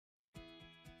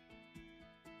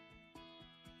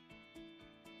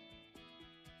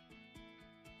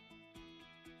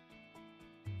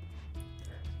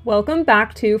Welcome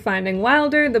back to Finding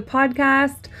Wilder, the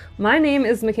podcast. My name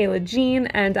is Michaela Jean,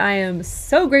 and I am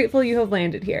so grateful you have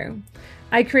landed here.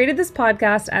 I created this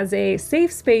podcast as a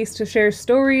safe space to share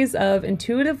stories of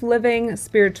intuitive living,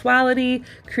 spirituality,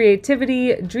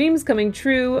 creativity, dreams coming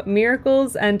true,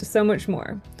 miracles, and so much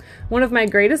more. One of my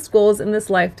greatest goals in this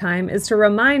lifetime is to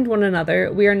remind one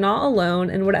another we are not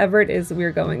alone in whatever it is we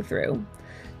are going through.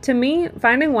 To me,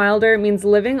 Finding Wilder means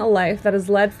living a life that is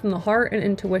led from the heart and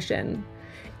intuition.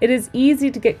 It is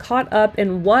easy to get caught up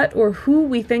in what or who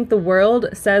we think the world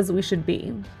says we should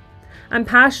be. I'm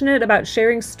passionate about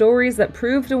sharing stories that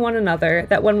prove to one another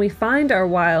that when we find our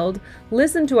wild,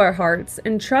 listen to our hearts,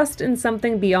 and trust in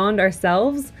something beyond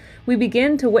ourselves, we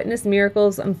begin to witness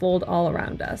miracles unfold all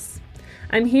around us.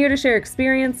 I'm here to share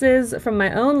experiences from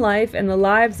my own life and the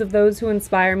lives of those who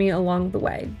inspire me along the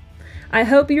way. I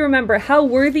hope you remember how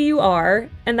worthy you are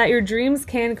and that your dreams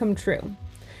can come true.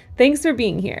 Thanks for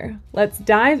being here. Let's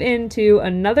dive into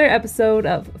another episode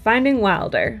of Finding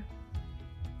Wilder.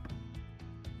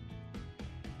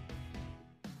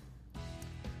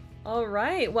 All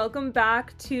right, welcome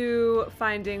back to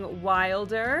Finding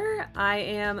Wilder. I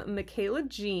am Michaela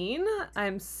Jean.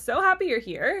 I'm so happy you're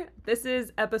here. This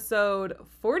is episode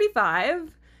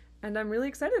 45, and I'm really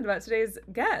excited about today's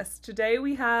guest. Today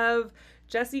we have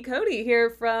Cody here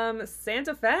from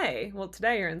Santa Fe. Well,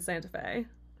 today you're in Santa Fe.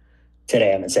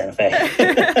 Today I'm in Santa Fe.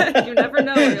 You never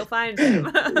know where you'll find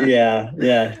him.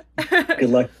 Yeah. Good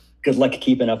luck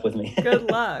keeping up with me.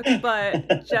 Good luck.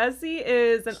 But Jesse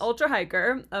is an ultra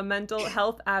hiker, a mental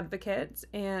health advocate,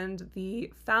 and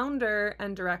the founder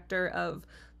and director of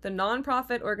the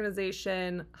nonprofit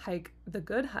organization Hike the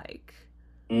Good Hike.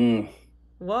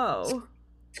 Whoa.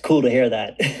 It's cool to hear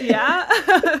that. Yeah?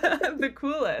 The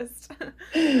coolest.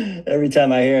 Every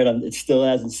time I hear it, it still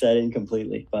hasn't set in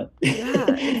completely, but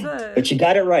yeah, but you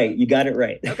got it right. You got it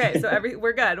right. Okay, so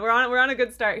we're good. We're on a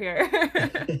good start here.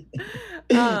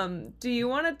 Do you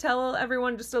want to tell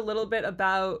everyone just a little bit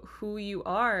about who you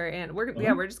are? And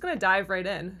we're just gonna dive right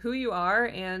in. Who you are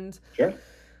and sure.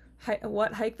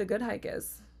 What Hike the Good Hike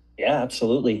is. Yeah,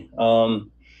 absolutely.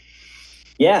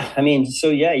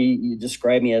 You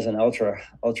describe me as an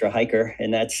ultra hiker,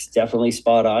 and that's definitely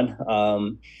spot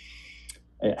on.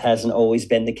 It hasn't always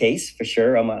been the case, for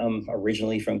sure. I'm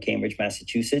originally from Cambridge,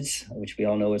 Massachusetts, which we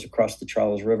all know is across the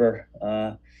Charles River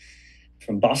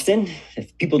from Boston.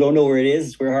 If people don't know where it is,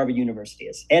 it's where Harvard University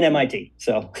is, and MIT.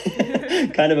 So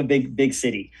kind of a big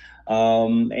city.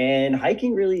 And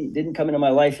hiking really didn't come into my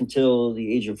life until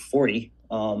the age of 40.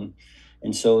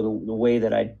 And so the way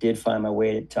that I did find my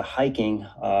way to hiking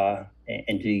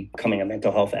and becoming a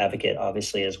mental health advocate,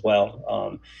 obviously, as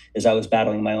well, is I was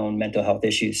battling my own mental health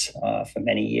issues for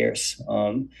many years.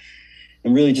 And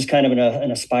really just kind of in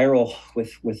a spiral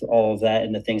with all of that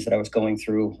and the things that I was going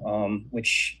through,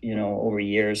 which, over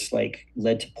years,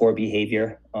 led to poor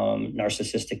behavior,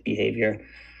 narcissistic behavior,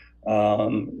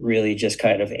 really just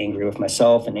kind of angry with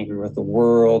myself and angry with the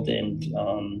world and,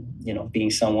 being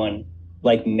someone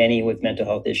like many with mental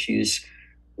health issues,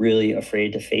 really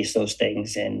afraid to face those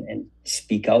things and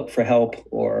speak out for help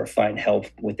or find help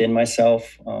within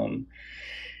myself.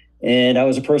 And I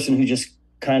was a person who just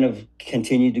kind of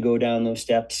continued to go down those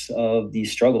steps of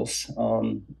these struggles.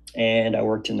 And I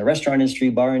worked in the restaurant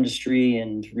industry, bar industry,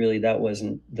 and really that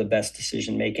wasn't the best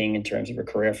decision making in terms of a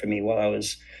career for me while I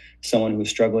was someone who was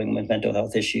struggling with mental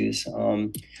health issues.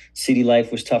 City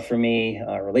life was tough for me.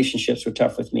 Relationships were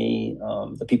tough with me.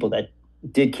 The people that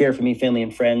did care for me, family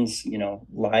and friends,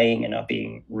 lying and not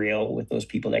being real with those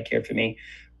people that cared for me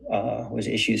was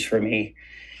issues for me.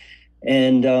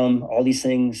 And all these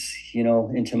things,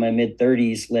 into my mid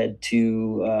 30s led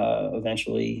to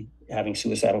eventually having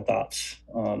suicidal thoughts.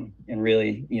 And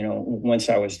really, once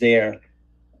I was there,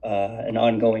 an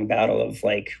ongoing battle of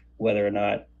whether or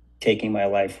not taking my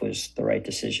life was the right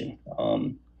decision.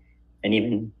 And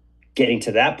even getting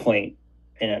to that point,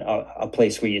 in a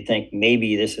place where you think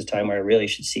maybe this is time where I really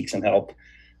should seek some help.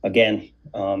 Again,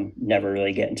 never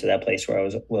really getting to that place where I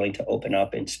was willing to open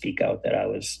up and speak out that I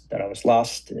was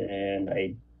lost and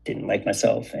I didn't like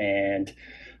myself. And,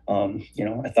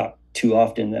 I thought too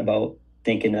often about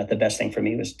thinking that the best thing for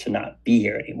me was to not be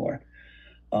here anymore.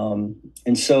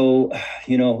 And so,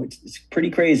 it's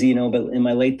pretty crazy, but in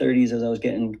my late 30s, as I was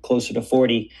getting closer to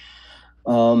 40,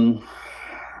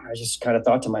 I just kind of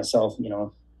thought to myself,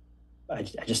 I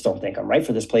just don't think I'm right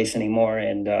for this place anymore.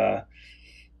 And,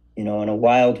 in a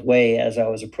wild way, as I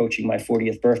was approaching my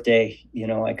 40th birthday,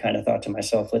 I kind of thought to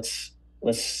myself, let's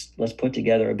put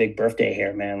together a big birthday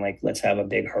here, man. Let's have a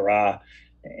big hurrah.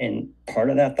 And part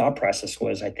of that thought process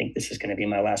was, I think this is going to be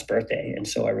my last birthday. And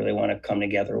so I really want to come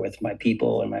together with my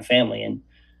people and my family and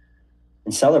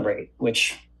and celebrate,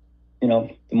 which,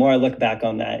 the more I look back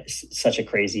on that, it's such a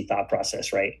crazy thought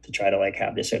process, right? To try to like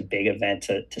have this a big event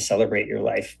to celebrate your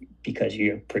life because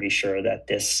you're pretty sure that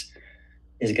this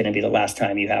is going to be the last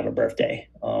time you have a birthday.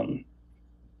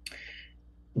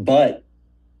 But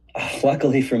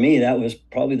luckily for me, that was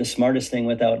probably the smartest thing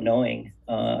without knowing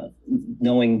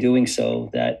doing so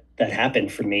that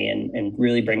happened for me, and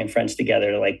really bringing friends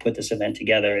together to like put this event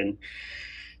together. And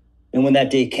when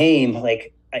that day came,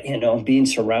 like, being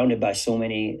surrounded by so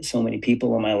many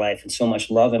people in my life and so much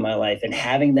love in my life, and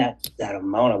having that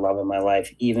amount of love in my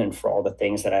life, even for all the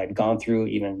things that I had gone through,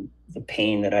 even the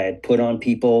pain that I had put on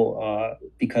people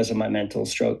because of my mental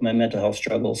health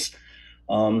struggles.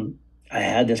 um, I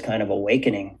had this kind of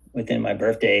awakening within my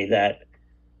birthday that,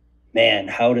 man,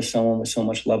 how does someone with so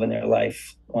much love in their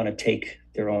life want to take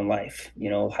their own life?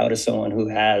 How does someone who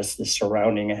has the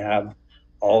surrounding and have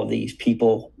all of these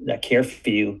people that care for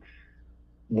you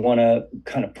want to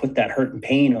kind of put that hurt and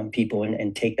pain on people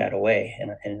and take that away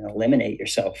and eliminate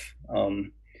yourself?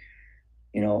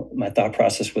 My thought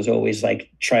process was always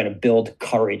like trying to build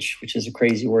courage, which is a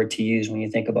crazy word to use when you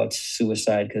think about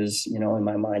suicide, because, in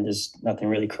my mind, there's nothing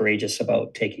really courageous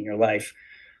about taking your life.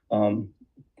 Um,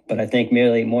 but I think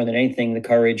merely more than anything, the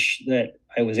courage that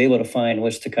I was able to find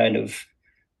was to kind of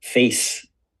face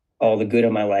all the good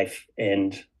in my life.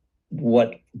 And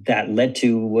what that led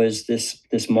to was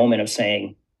this moment of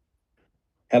saying,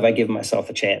 have I given myself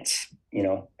a chance?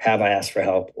 Have I asked for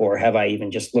help? Or have I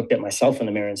even just looked at myself in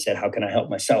the mirror and said, how can I help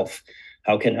myself?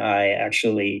 How can I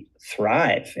actually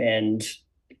thrive and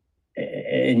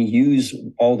use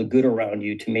all the good around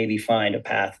you to maybe find a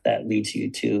path that leads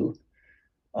you to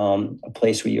a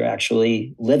place where you're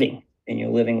actually living, and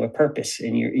you're living with purpose,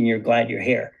 and you're glad you're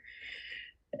here.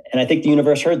 And I think the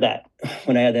universe heard that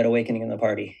when I had that awakening in the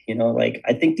party. Like,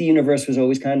 I think the universe was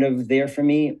always kind of there for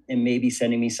me and maybe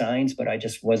sending me signs, but I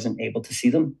just wasn't able to see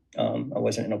them. I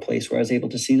wasn't in a place where I was able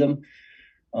to see them.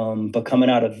 But coming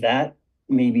out of that,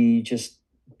 maybe just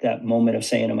that moment of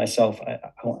saying to myself,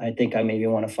 I think I maybe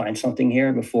want to find something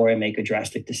here before I make a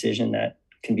drastic decision that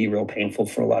can be real painful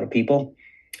for a lot of people.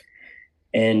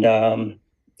 And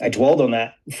I dwelled on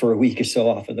that for a week or so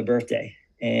off of the birthday.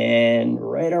 And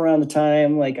right around the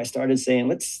time, like, I started saying,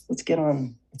 let's get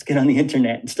on the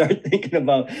internet and start thinking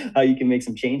about how you can make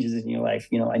some changes in your life.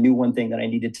 I knew one thing, that I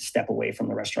needed to step away from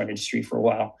the restaurant industry for a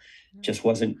while. Just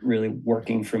wasn't really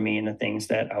working for me and the things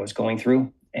that I was going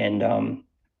through. And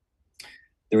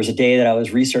there was a day that I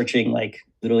was researching, like,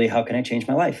 literally, how can I change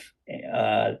my life?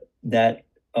 That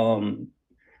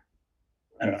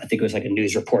I don't know, I think it was like a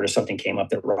news report or something came up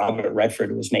that Robert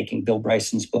Redford was making Bill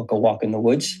Bryson's book, A Walk in the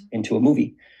Woods, into a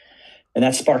movie. And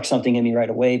that sparked something in me right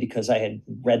away, because I had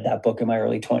read that book in my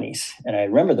early 20s. And I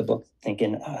remember the book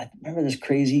thinking, oh, I remember this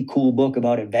crazy cool book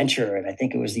about adventure. And I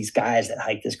think it was these guys that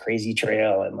hiked this crazy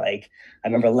trail. And like, I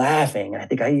remember laughing. I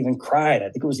think I even cried. I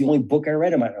think it was the only book I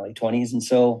read in my early 20s. And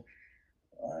so,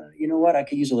 you know what? I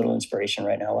could use a little inspiration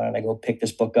right now. Why don't I go pick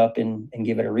this book up and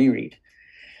give it a reread?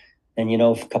 And,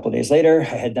 a couple of days later, I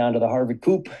head down to the Harvard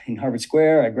Coop in Harvard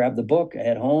Square. I grab the book, I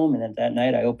head home, and then that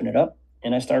night I open it up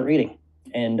and I start reading.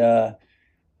 And,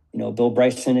 Bill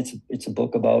Bryson, it's a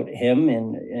book about him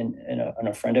and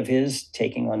a friend of his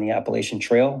taking on the Appalachian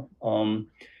Trail.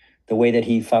 The way that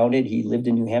he found it, he lived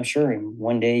in New Hampshire, and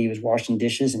one day he was washing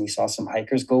dishes and he saw some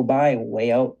hikers go by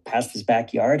way out past his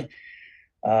backyard.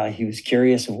 He was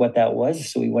curious of what that was,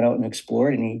 so he went out and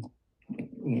explored, and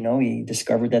he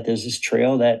discovered that there's this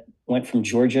trail that went from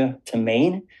Georgia to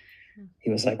Maine. He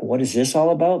was like, what is this all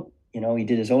about? He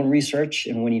did his own research.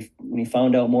 And when he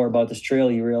found out more about this trail,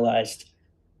 he realized,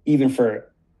 even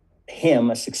for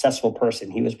him, a successful person,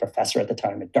 he was a professor at the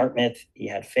time at Dartmouth. He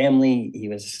had family. He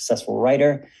was a successful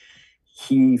writer.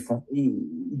 He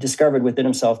discovered within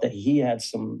himself that he had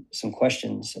some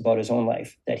questions about his own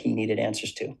life that he needed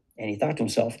answers to. And he thought to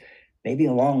himself, maybe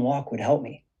a long walk would help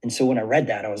me. And so when I read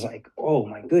that, I was like, oh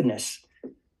my goodness,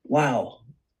 wow.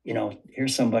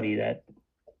 Here's somebody that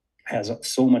has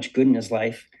so much good in his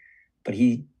life, but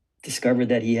he discovered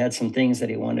that he had some things that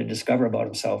he wanted to discover about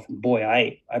himself. And boy,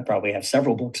 I probably have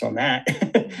several books on that.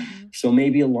 Mm-hmm. So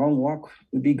maybe a long walk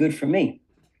would be good for me.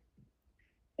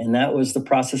 And that was the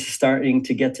process of starting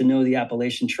to get to know the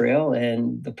Appalachian Trail,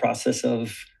 and the process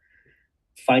of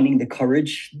finding the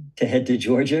courage to head to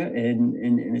Georgia and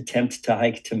an attempt to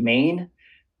hike to Maine.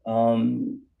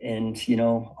 And,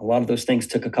 a lot of those things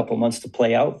took a couple of months to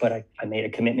play out, but I made a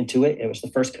commitment to it. It was the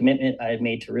first commitment I had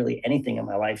made to really anything in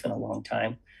my life in a long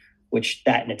time, which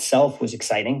that in itself was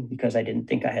exciting, because I didn't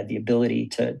think I had the ability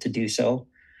to do so.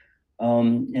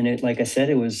 And it, like I said,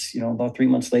 it was, about 3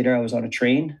 months later, I was on a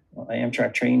train, an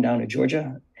Amtrak train down to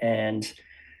Georgia. And,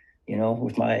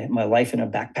 with my life in a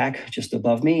backpack just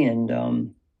above me.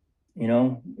 And,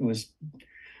 it was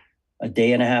a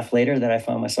day and a half later that I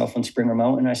found myself on Springer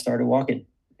Mountain. I started walking.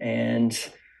 And,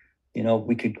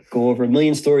 we could go over a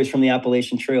million stories from the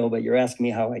Appalachian Trail, but you're asking me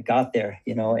how I got there,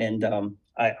 and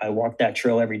I walked that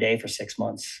trail every day for 6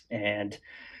 months. And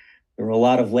there were a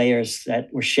lot of layers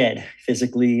that were shed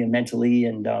physically and mentally.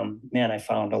 And man, I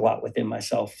found a lot within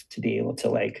myself to be able to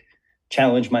like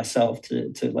challenge myself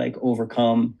to like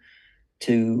overcome,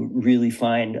 to really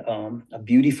find a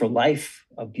beauty for life,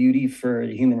 a beauty for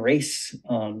the human race,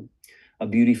 a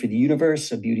beauty for the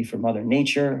universe, a beauty for Mother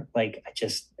Nature. Like I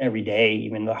just every day,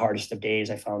 even the hardest of days,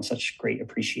 I found such great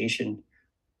appreciation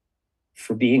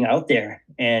for being out there,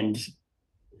 and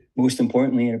most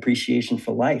importantly, an appreciation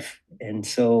for life. And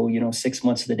so, 6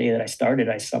 months of the day that I started,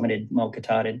 I summited Mount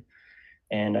Katahdin,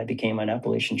 and I became an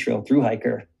Appalachian Trail through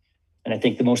hiker. And I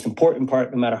think the most important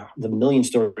part, no matter the million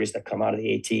stories that come out of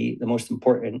the AT, the most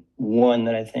important one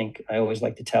that I think I always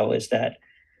like to tell is that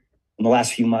in the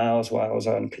last few miles while I was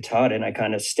on Katahdin, I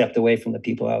kind of stepped away from the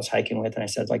people I was hiking with. And I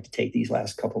said, I'd like to take these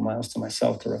last couple miles to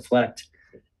myself to reflect.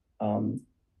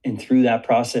 And through that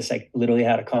process, I literally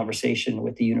had a conversation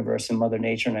with the universe and Mother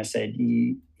Nature. And I said,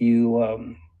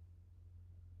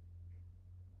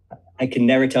 I can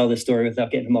never tell this story without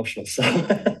getting emotional. So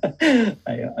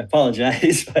I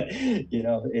apologize, but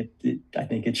I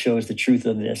think it shows the truth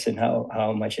of this and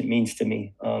how much it means to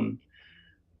me.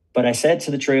 But I said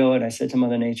to the trail, and I said to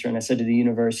Mother Nature, and I said to the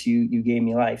universe, you gave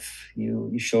me life.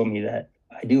 You showed me that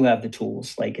I do have the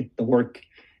tools. Like the work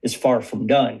is far from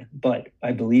done, but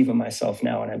I believe in myself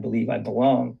now, and I believe I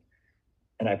belong.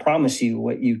 And I promise you,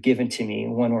 what you've given to me,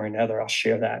 one way or another, I'll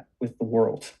share that with the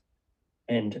world.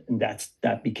 And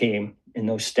that became, in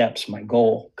those steps, my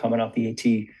goal coming off the AT.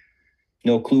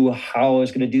 No clue how I was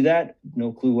going to do that.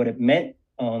 No clue what it meant.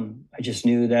 I just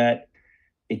knew that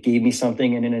it gave me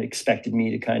something, and then it expected me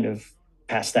to kind of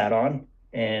pass that on.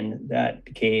 And that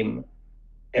became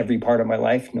every part of my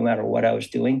life, no matter what I was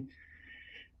doing.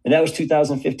 And that was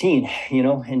 2015,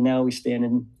 and now we stand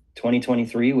in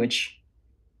 2023, which,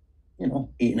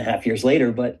 8.5 years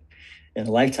later, but in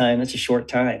a lifetime, that's a short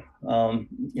time.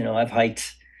 I've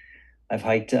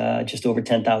hiked just over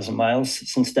 10,000 miles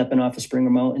since stepping off of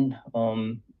Springer Mountain.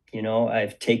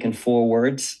 I've taken 4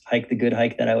 words, hike the good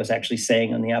hike, that I was actually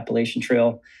saying on the Appalachian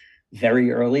Trail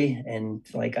very early. And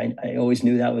like, I always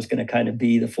knew that was going to kind of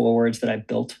be the 4 words that I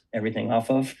built everything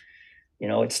off of.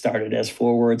 It started as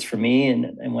 4 words for me.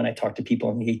 And when I talked to people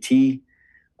on the AT,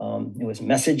 it was a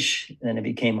message, then it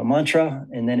became a mantra,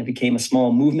 and then it became a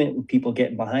small movement with people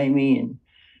getting behind me. And,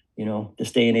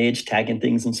 this day and age, tagging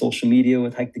things in social media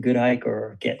with Hike the Good Hike,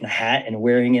 or getting a hat and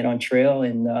wearing it on trail.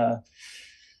 And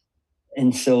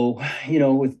so,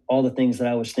 with all the things that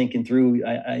I was thinking through,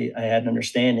 I had an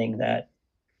understanding that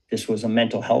this was a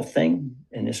mental health thing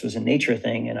and this was a nature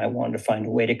thing. And I wanted to find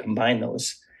a way to combine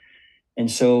those. And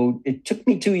so it took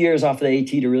me 2 years off of the AT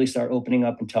to really start opening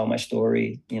up and tell my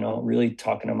story, really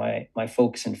talking to my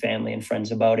folks and family and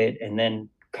friends about it. And then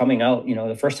coming out,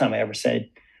 the first time I ever said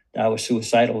that I was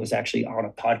suicidal was actually on a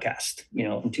podcast,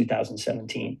 in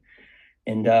 2017.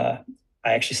 And I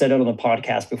actually said it on the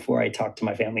podcast before I talked to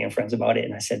my family and friends about it.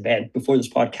 And I said, man, before this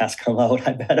podcast come out,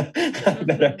 I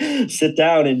better sit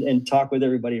down and talk with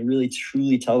everybody and really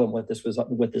truly tell them what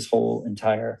this whole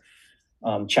entire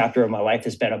chapter of my life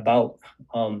has been about.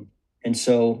 And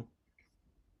so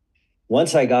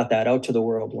once I got that out to the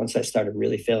world, once I started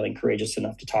really feeling courageous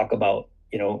enough to talk about,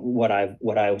 what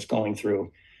I was going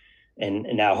through, and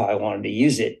now how I wanted to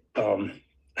use it,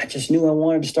 I just knew I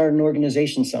wanted to start an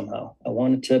organization somehow. I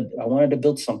wanted to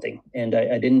build something, and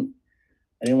I didn't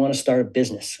want to start a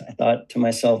business. I thought to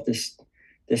myself,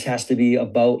 this has to be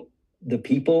about the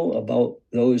people, about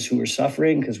those who are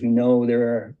suffering, because we know there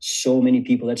are so many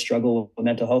people that struggle with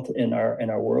mental health in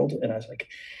our world. And I was like,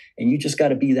 and you just got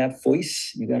to be that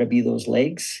voice. You got to be those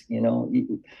legs.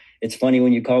 It's funny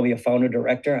when you call me a founder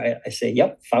director, I say,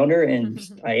 yep, founder, and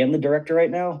I am the director right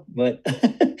now. But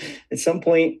at some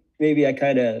point, maybe I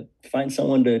kind of find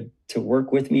someone to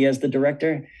work with me as the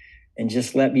director, and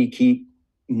just let me keep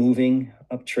moving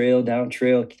up trail, down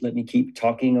trail. Let me keep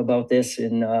talking about this,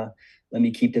 and let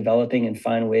me keep developing and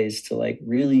find ways to like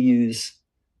really use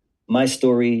my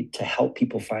story to help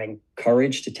people find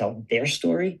courage to tell their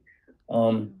story,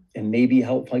 and maybe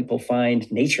help people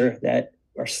find nature that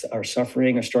are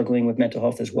suffering or struggling with mental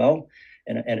health as well,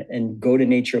 and go to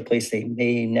nature, a place they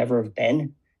may never have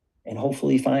been, and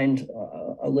hopefully find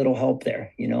a little help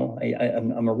there.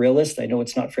 I'm a realist. I know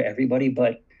it's not for everybody,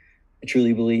 but I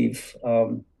truly believe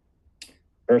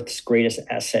Earth's greatest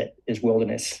asset is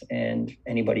wilderness, and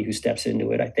anybody who steps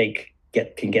into it, I think,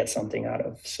 can get something out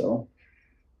of. So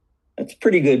that's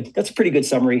pretty good. That's a pretty good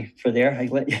summary for there.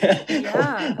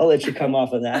 Yeah. I'll let you come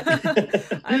off of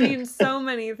that. I mean, so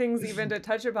many things even to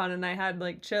touch upon, and I had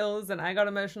like chills and I got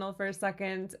emotional for a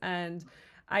second. And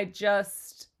I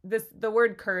just, the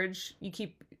word courage, you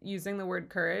keep using the word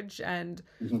courage. And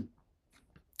Mhm.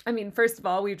 I mean, first of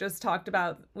all, we just found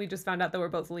out that we're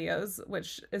both Leos,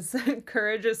 which is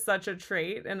courage is such a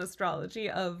trait in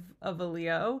astrology of a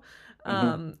Leo.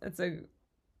 Mhm. It's a,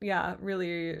 yeah,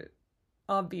 really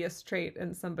obvious trait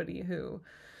in somebody who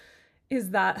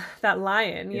is that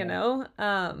lion, you Yeah. know?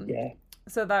 Yeah.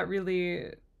 So that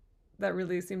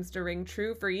really seems to ring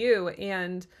true for you.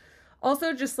 And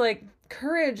also just like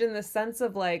courage in the sense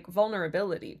of like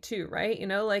vulnerability too, right? You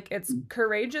know, like it's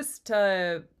courageous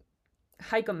to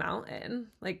hike a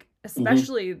mountain, like Mhm.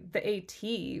 especially the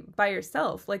AT by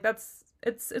yourself. Like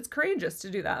it's courageous to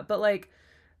do that. But like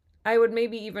I would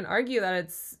maybe even argue that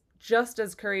it's just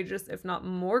as courageous, if not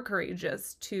more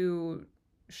courageous, to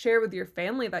share with your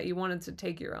family that you wanted to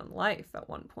take your own life at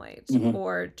one point, Mhm.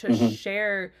 or to Mhm.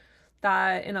 share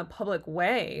that in a public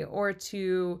way, or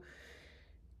to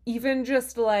even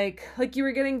just like you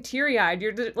were getting teary-eyed.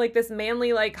 You're like this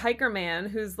manly like hiker man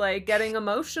who's like getting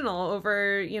emotional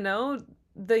over, you know,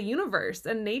 the universe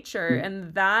and nature,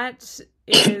 and that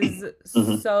is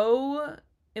Mhm. so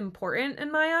important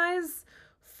in my eyes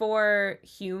for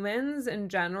humans in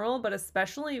general, but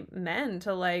especially men,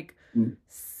 to like Mhm.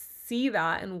 see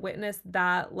that and witness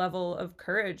that level of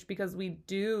courage, because we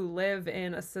do live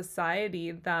in a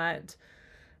society that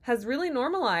has really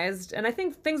normalized, and I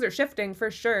think things are shifting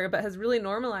for sure, but has really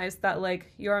normalized that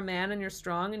like you're a man and you're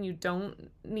strong and you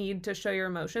don't need to show your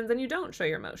emotions, and you don't show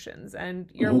your emotions, and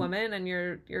you're a Mhm. woman and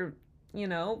you're you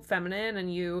know, feminine,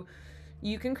 and you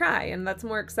can cry, and that's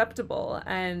more acceptable.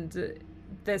 And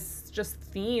this just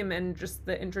theme and just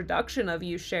the introduction of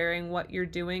you sharing what you're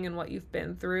doing and what you've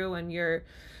been through and your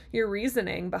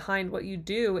reasoning behind what you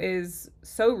do is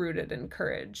so rooted in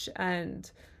courage. And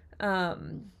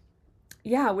um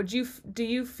yeah, do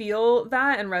you feel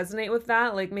that and resonate with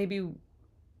that? Like maybe,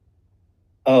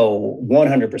 Oh,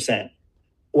 100%.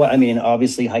 Well, I mean,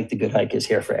 obviously, Hike the Good Hike is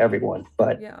here for everyone,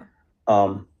 but yeah.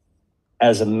 um,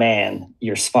 as a man,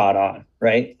 you're spot on,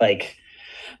 right? Like,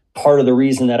 part of the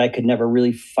reason that I could never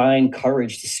really find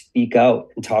courage to speak out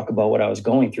and talk about what I was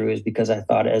going through is because I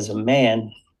thought as a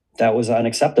man, that was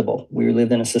unacceptable. We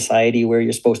lived in a society where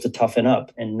you're supposed to toughen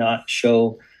up and not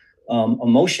show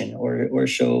emotion or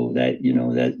show that, you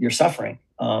know, that you're suffering.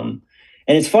 And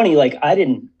it's funny, like I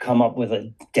didn't come up with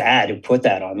a dad who put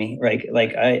that on me, right?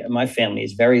 Like Right. my family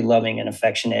is very loving and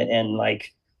affectionate, and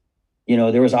like, you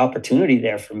know, there was opportunity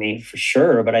there for me for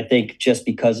sure. But I think just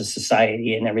because of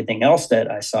society and everything else that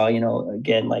I saw, you know,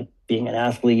 again, like being an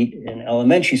athlete in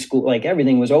elementary school, like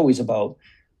everything was always about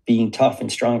being tough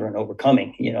and stronger and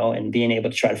overcoming, you know, and being able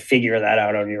to try to figure that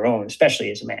out on your own,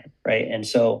 especially as a man. Right. And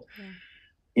so, Yeah.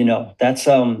 you know, that's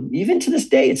even to this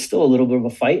day, it's still a little bit of a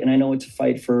fight. And I know it's a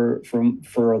fight for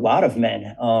a lot of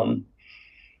men.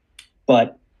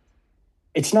 But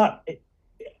it's not,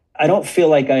 I don't feel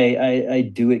like I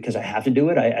do it because I have to do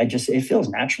it. I just, it feels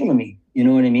natural to me. You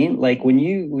know what I mean? Like when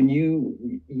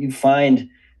you find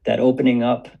that opening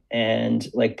up and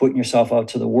like putting yourself out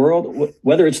to the world,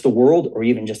 whether it's the world or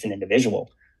even just an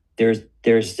individual, there's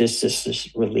this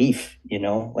relief. You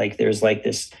know, like there's like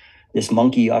this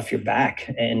monkey off your back,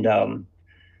 and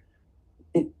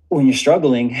when you're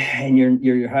struggling and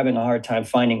you're having a hard time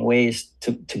finding ways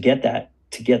to get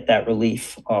that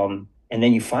relief, and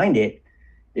then you find it,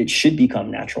 it should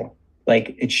become natural.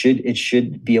 Like it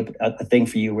should be a thing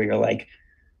for you where you're like,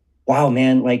 wow,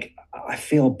 man, like I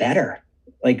feel better.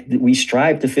 Like we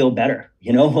strive to feel better,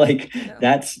 you know, like Yeah.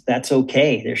 that's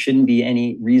okay. There shouldn't be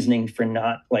any reasoning for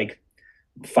not like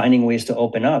finding ways to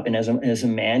open up. And as a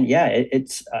man, yeah,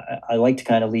 it's I like to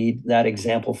kind of lead that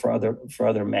example for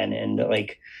other men. And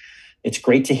like it's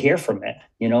great to hear from it.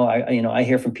 You know, I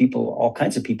hear from people, all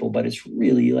kinds of people, but it's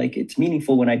really like it's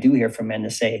meaningful when I do hear from men to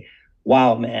say,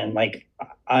 "Wow, man, like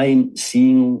I'm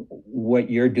seeing what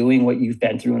you're doing, what you've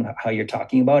been through, and how you're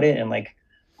talking about it, and like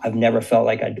I've never felt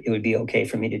like it would be okay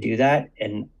for me to do that,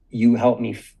 and you help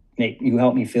me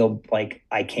feel like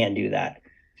I can do that."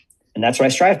 And that's what I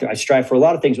strive to. I strive for a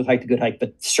lot of things with Hike the Good Hike,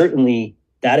 but certainly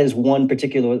that is one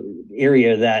particular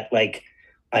area that like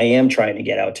I am trying to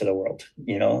get out to the world.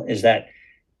 You know, is that,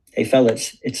 hey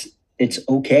fellas, it's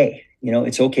okay. You know,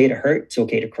 it's okay to hurt. It's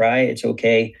okay to cry. It's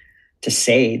okay to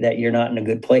say that you're not in a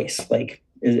good place. Like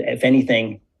if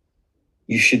anything,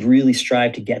 you should really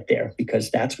strive to get there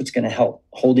because that's what's going to help.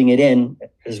 Holding it in,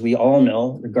 as we all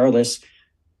know, regardless,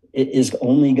 it is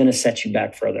only going to set you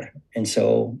back further. And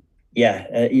so,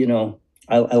 yeah, you know,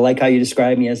 I like how you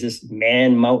describe me as this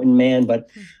man, mountain man, but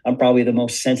I'm probably the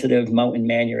most sensitive mountain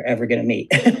man you're ever going to meet.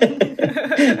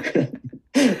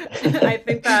 I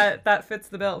think that that fits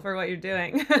the bill for what you're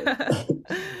doing.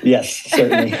 Yes,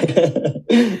 certainly.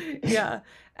 Yeah.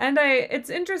 And it's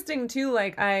interesting too,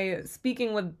 like I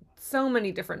speaking with so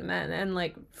many different men and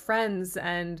like friends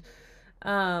and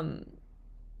um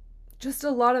just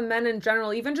a lot of men in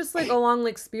general, even just like along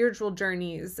like spiritual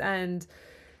journeys and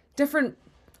different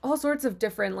all sorts of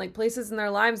different like places in their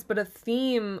lives, but a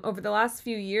theme over the last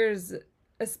few years,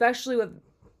 especially with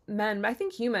men, I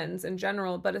think humans in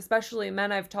general, but especially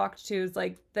men I've talked to, is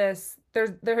like this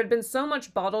there had been so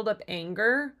much bottled up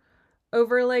anger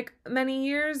over like many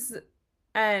years,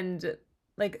 and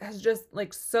like has just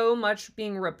like so much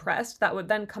being repressed that would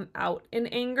then come out in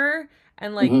anger,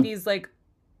 and like Hmm. these like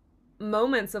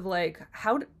moments of like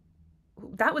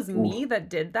that was me that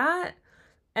did that,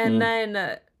 and Mm.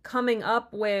 then coming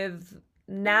up with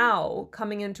now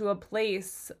coming into a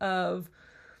place of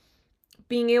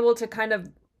being able to kind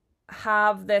of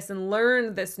have this and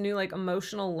learn this new like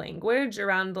emotional language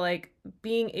around like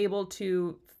being able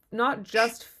to not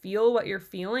just feel what you're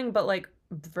feeling but like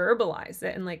verbalize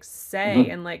it and like say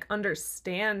Hmm. and like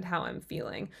understand how I'm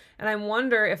feeling. And I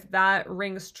wonder if that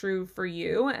rings true for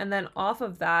you, and then off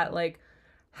of that, like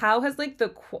how has like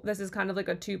this is kind of like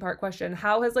a two-part question,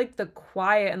 how has like the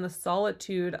quiet and the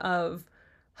solitude of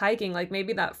hiking, like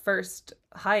maybe that first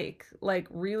hike, like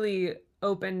really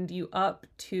opened you up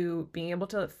to being able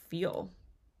to feel?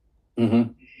 Hmm.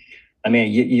 I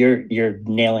mean, you're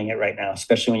nailing it right now,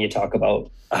 especially when you talk about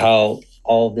how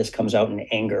all of this comes out in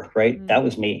anger, right? Mm. That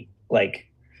was me. Like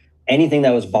anything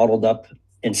that was bottled up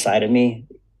inside of me,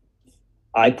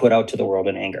 I put out to the world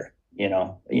in anger.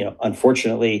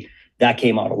 Unfortunately, that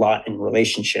came out a lot in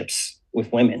relationships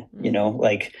with women.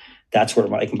 Like that's where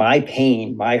my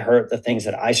pain, my hurt, the things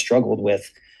that I struggled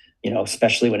with,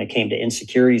 especially when it came to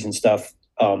insecurities and stuff,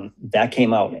 that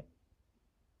came out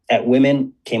at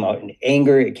women, came out in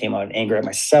anger. It came out in anger at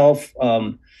myself.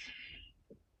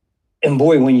 And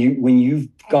boy, when you've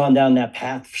gone down that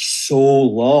path for so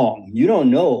long, you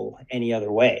don't know any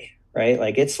other way, right?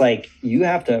 Like it's like you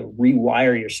have to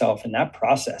rewire yourself, and that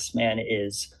process, man,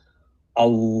 is a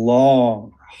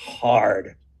long,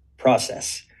 hard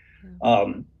process.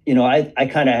 I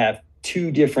kind of have two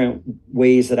different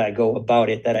ways that I go about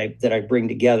it that I bring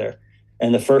together.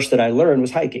 And the first that I learned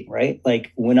was hiking, right?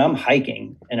 Like when I'm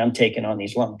hiking and I'm taking on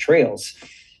these long trails,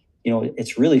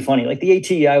 it's really funny. Like the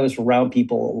AT, I was around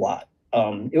people a lot.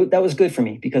 That was good for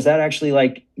me because that actually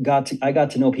like I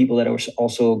got to know people that were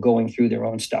also going through their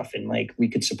own stuff, and like we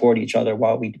could support each other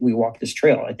while we walked this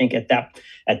trail. I think at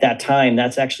that time,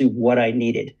 that's actually what I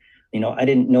needed. I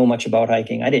didn't know much about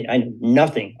hiking. I knew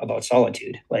nothing about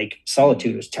solitude. Like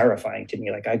solitude was terrifying to me.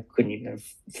 Like I couldn't even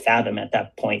fathom at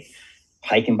that point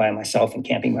hiking by myself and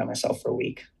camping by myself for a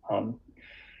week.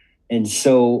 And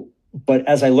so, but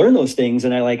as I learned those things,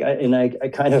 and I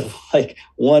kind of like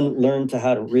learned to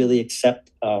how to really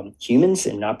accept humans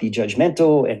and not be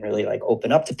judgmental and really like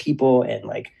open up to people and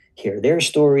like hear their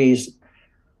stories.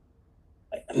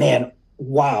 Man,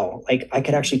 wow! Like I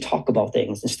could actually talk about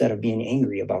things instead of being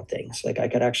angry about things. Like I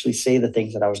could actually say the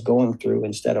things that I was going through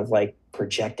instead of like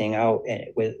projecting out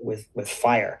with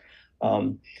fire.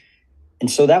 Um, and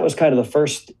so that was kind of the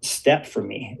first step for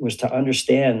me, was to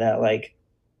understand that like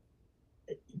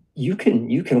you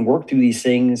can work through these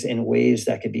things in ways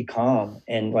that could be calm.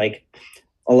 And like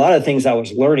a lot of things I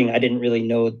was learning, I didn't really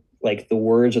know like the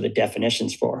words or the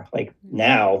definitions for. Like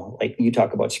now, like you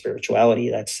talk about spirituality,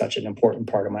 that's such an important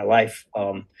part of my life.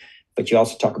 But you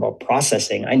also talk about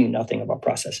processing. I knew nothing about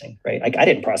processing, right? Like I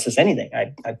didn't process anything.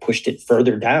 I pushed it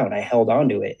further down. I held on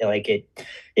to it. Like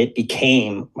it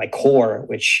became my core,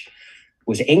 which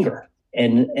was anger.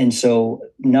 And so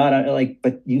not like,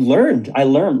 but I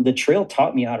learned, the trail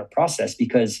taught me how to process,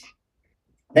 because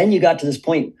then you got to this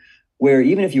point where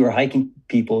even if you were hiking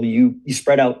people, you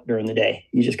spread out during the day.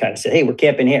 You just kind of said, hey, we're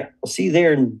camping here. We'll see you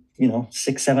there in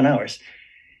 6-7 hours.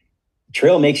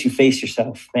 Trail makes you face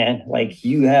yourself, man. Like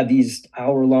you have these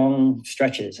hour-long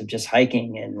stretches of just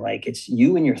hiking, and like it's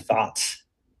you and your thoughts.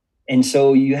 And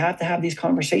so you have to have these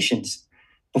conversations.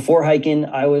 Before hiking,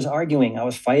 I was arguing, I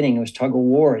was fighting, it was tug of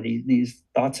war. These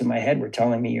thoughts in my head were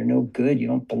telling me, you're no good, you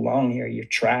don't belong here, you're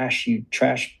trash, you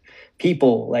trash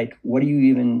people. Like, what do you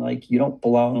even, like, you don't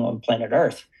belong on planet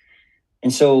Earth.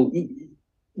 And so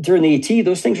during the AT,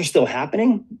 those things are still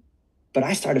happening. But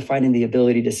I started finding the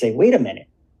ability to say, wait a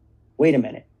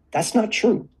minute, that's not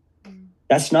true.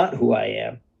 That's not who I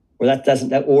am. Or that doesn't,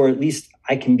 that, or at least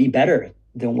I can be better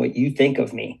than what you think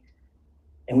of me.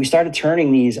 And we started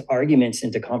turning these arguments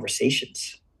into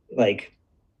conversations. Like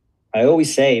I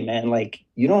always say, man, like,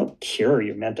 you don't cure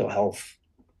your mental health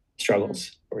Mm.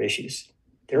 struggles or issues.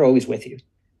 They're always with you.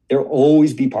 They'll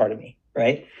always be part of me,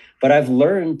 right? But I've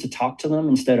learned to talk to them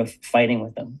instead of fighting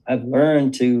with them. I've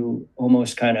learned to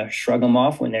almost kind of shrug them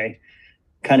off when they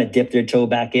kind of dip their toe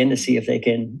back in to see if they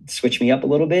can switch me up a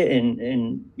little bit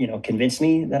and convince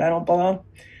me that I don't belong.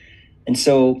 And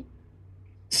so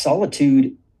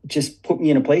solitude just put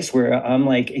me in a place where I'm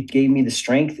like, it gave me the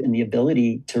strength and the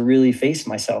ability to really face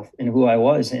myself and who I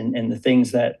was and the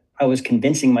things that I was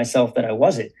convincing myself that I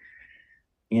wasn't.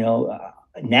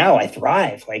 Now I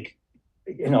thrive. Like,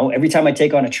 every time I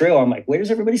take on a trail, I'm like, where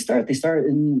does everybody start? They start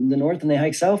in the north and they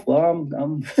hike south. Well,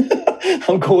 I'm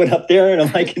I'm going up there and I'm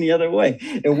hiking the other way.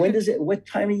 And what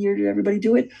time of year do everybody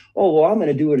do it? Oh, well, I'm going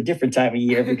to do it a different time of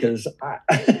year because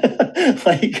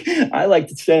I like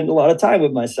to spend a lot of time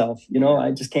with myself. Yeah.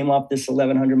 I just came off this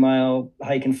 1,100-mile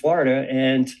hike in Florida,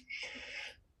 and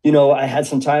I had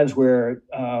some times where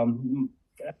I'm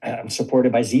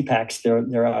supported by Z-Packs.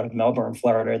 They're out of Melbourne,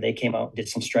 Florida. They came out and did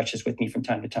some stretches with me from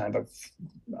time to time, but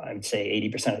I would say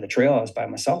 80% of the trail I was by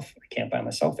myself. I camped by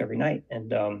myself every night,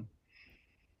 and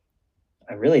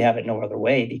I really have it no other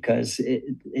way because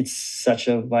it's such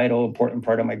a vital, important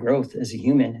part of my growth as a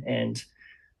human. And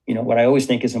what I always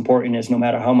think is important is no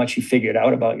matter how much you figured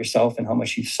out about yourself and how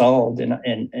much you've solved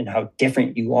and how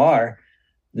different you are,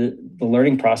 the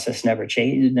learning process never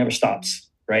changes. It never stops,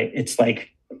 right? It's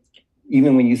like,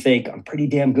 even when you think I'm pretty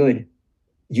damn good,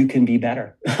 you can be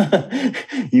better.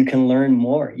 You can learn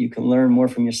more. You can learn more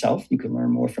from yourself. You can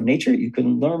learn more from nature. You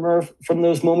can learn more from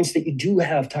those moments that you do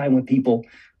have time with people,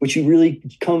 which you really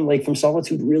come like from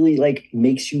solitude, really like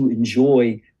makes you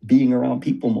enjoy being around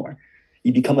people more.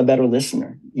 You become a better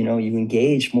listener. You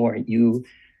engage more. You're,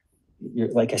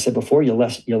 like I said before, you're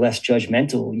less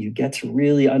judgmental. You get to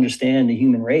really understand the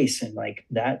human race, and like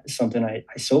that is something I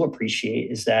so appreciate,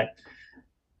 is that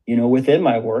within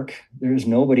my work, there's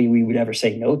nobody we would ever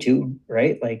say no to,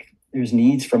 right? Like, there's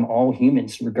needs from all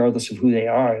humans, regardless of who they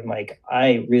are. And like,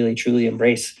 I really, truly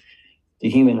embrace the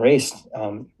human race,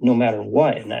 no matter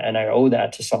what. And I owe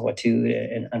that to solitude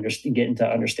and getting to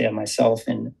understand myself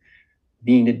and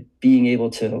being able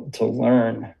to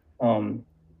learn,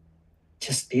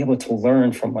 just be able to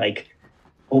learn from like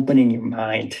opening your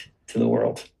mind to the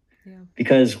world. Yeah.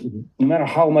 Because no matter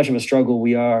how much of a struggle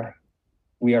we are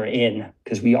in,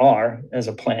 because we are as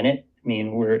a planet. I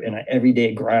mean, we're in an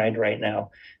everyday grind right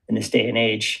now in this day and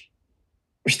age.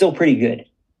 We're still pretty good.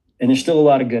 And there's still a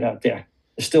lot of good out there.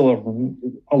 There's still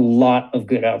a lot of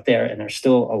good out there. And there's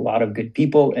still a lot of good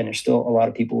people. And there's still a lot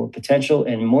of people with potential.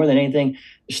 And more than anything,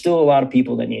 there's still a lot of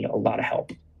people that need a lot of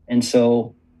help. And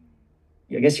so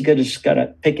I guess you could have just got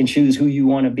to pick and choose who you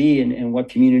want to be and what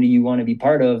community you want to be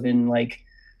part of, and like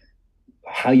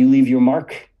how you leave your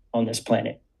mark on this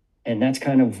planet. And that's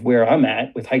kind of where I'm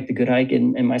at with Hike the Good Hike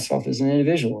and myself as an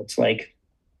individual. It's like,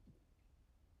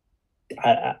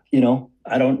 I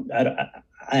don't,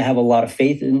 I have a lot of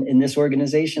faith in this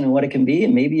organization and what it can be.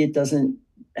 And maybe it doesn't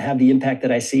have the impact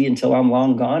that I see until I'm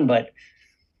long gone, but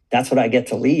that's what I get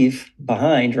to leave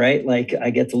behind, right? Like, I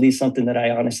get to leave something that I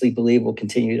honestly believe will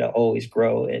continue to always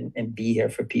grow and be here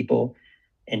for people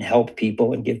and help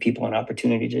people and give people an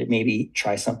opportunity to maybe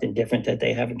try something different that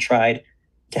they haven't tried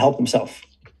to help themselves.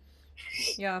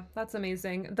 Yeah, that's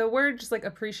amazing. The word just like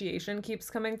appreciation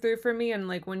keeps coming through for me. And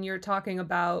like when you're talking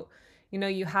about,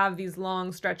 you have these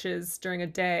long stretches during a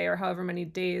day or however many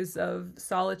days of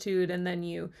solitude, and then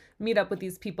you meet up with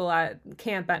these people at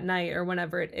camp at night or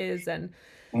whenever it is. And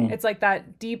Mm. it's like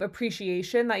that deep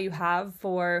appreciation that you have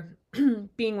for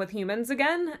being with humans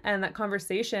again and that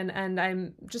conversation. And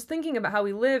I'm just thinking about how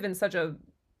we live in such a,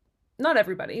 not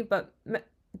everybody, but Yeah.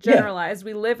 generalized,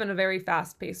 we live in a very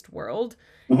fast paced world,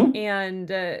 Hmm.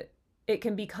 and it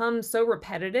can become so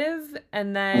repetitive,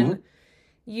 and then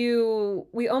Hmm.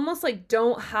 we almost like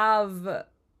don't have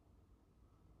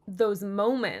those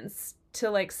moments to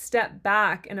like step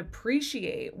back and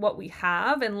appreciate what we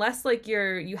have, unless like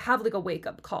you have like a wake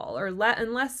up call, or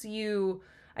unless you,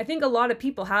 I think a lot of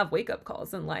people have wake up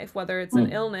calls in life, whether it's an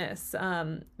Hmm. illness,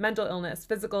 mental illness,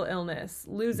 physical illness,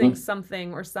 losing Hmm.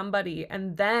 something or somebody,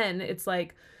 and then it's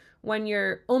like when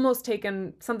you're almost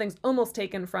taken, something's almost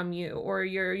taken from you, or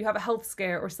you have a health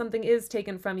scare or something is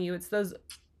taken from you. It's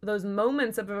those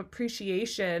moments of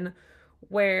appreciation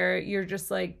where you're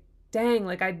just like, dang,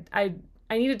 like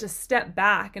I needed to step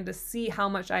back and to see how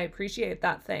much I appreciate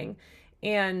that thing.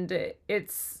 And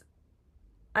it's,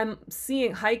 I'm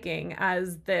seeing hiking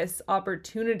as this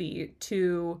opportunity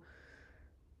to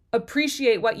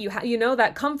appreciate what you have,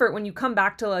 that comfort when you come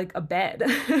back to like a bed,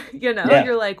 Yeah.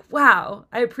 you're like, wow,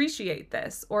 I appreciate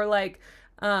this. Or like,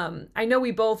 I know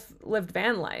we both lived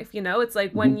van life, you know? It's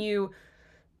like when Mhm. you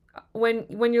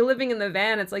when you're living in the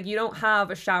van, it's like you don't have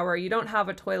a shower, you don't have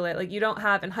a toilet, like you don't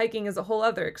have, and hiking is a whole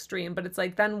other extreme, but it's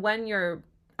like then when you're,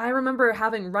 I remember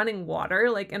having running water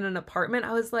like in an apartment.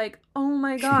 I was like, oh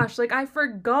my gosh, like I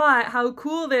forgot how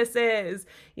cool this is,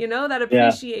 you know, that Yeah,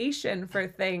 appreciation for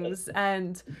things.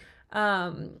 And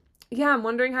um yeah, I'm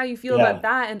wondering how you feel about yeah.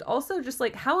 that, and also just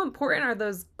like how important are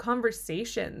those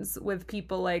conversations with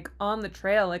people like on the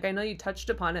trail. Like I know you touched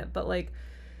upon it, but like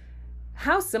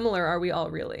how similar are we all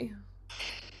really?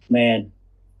 Man.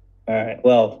 All right.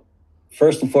 Well,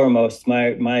 first and foremost,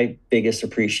 my biggest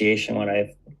appreciation when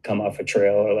I've come off a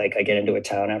trail or like I get into a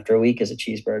town after a week is a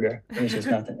cheeseburger. There's just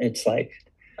nothing. It's like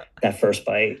that first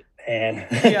bite, and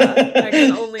Yeah, I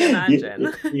can only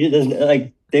imagine.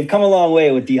 like they've come a long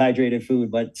way with dehydrated food,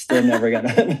 but still never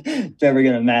gonna never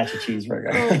gonna match a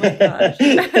cheeseburger. Oh my gosh.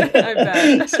 I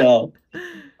bet. So,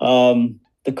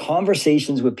 the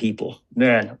conversations with people,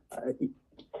 man,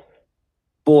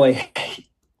 boy,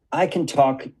 I can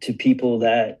talk to people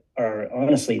that are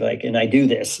honestly like, and I do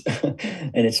this,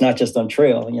 and it's not just on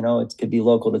trail, you know, it could be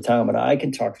local to town, but I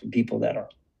can talk to people that are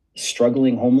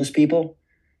struggling homeless people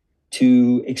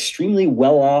to extremely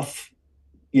well off,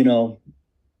 you know,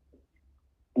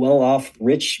 well off,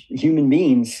 rich human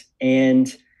beings.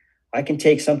 And I can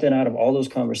take something out of all those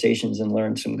conversations and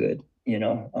learn some good, you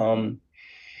know.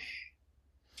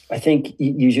 I think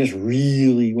you just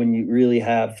really, when you really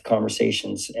have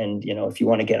conversations, and you know, if you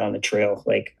want to get on the trail,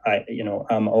 like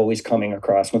I'm always coming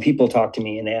across when people talk to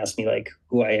me and they ask me like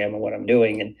who I am and what I'm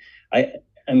doing, and I,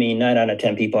 I mean, 9 out of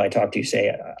 10 people I talk to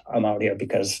say I'm out here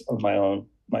because of my own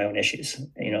issues.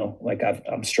 You know, like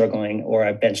I'm struggling, or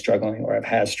I've been struggling, or I've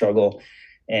had struggle,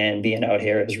 and being out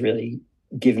here has really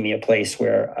given me a place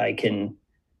where I can,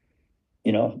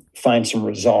 find some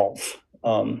resolve.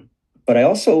 But I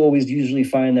also always usually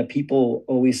find that people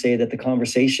always say that the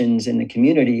conversations in the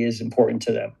community is important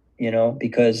to them,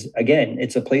 because again,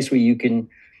 it's a place where you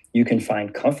can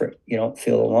find comfort. You don't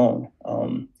feel alone.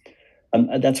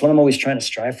 That's what I'm always trying to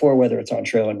strive for, whether it's on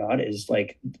trail or not, is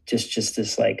like just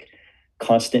this like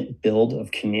constant build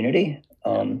of community,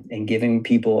 Yeah. and giving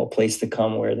people a place to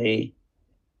come where they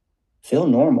feel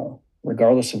normal,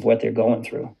 regardless of what they're going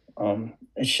through.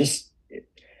 It's just,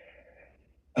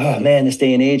 oh man, this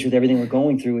day and age with everything we're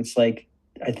going through, it's like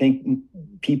I think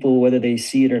people, whether they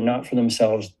see it or not for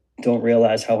themselves, don't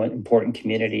realize how important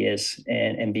community is,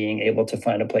 and being able to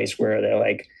find a place where they're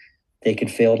like they can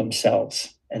feel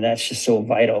themselves, and that's just so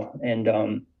vital. And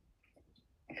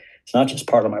it's not just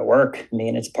part of my work. I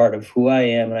mean, it's part of who I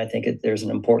am, and I think there's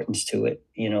an importance to it.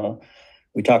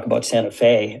 We talk about Santa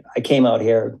Fe. I came out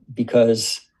here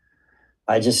because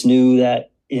I just knew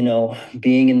that,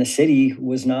 being in the city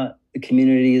was not the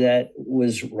community that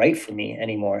was right for me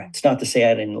anymore. It's not to say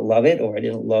I didn't love it or I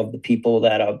didn't love the people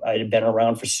that I had been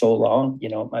around for so long,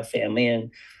 my family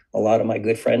and a lot of my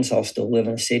good friends all still live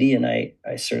in the city. And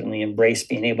I certainly embrace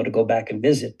being able to go back and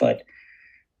visit. But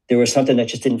there was something that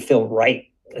just didn't feel right.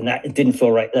 And that it didn't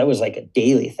feel right. That was like a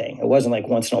daily thing. It wasn't like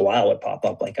once in a while it would pop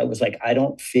up. Like I was like, I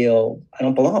don't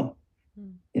belong.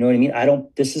 You know what I mean?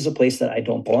 This is a place that I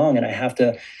don't belong. And I have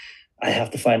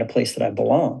to find a place that I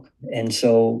belong. And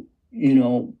so,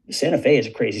 Santa Fe is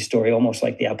a crazy story, almost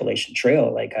like the Appalachian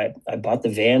Trail. Like I bought the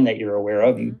van that you're aware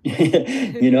of,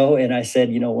 and I said,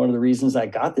 one of the reasons I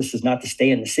got this is not to stay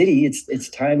in the city. It's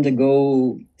time to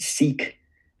go seek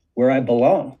where I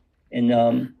belong. And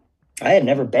I had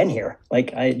never been here.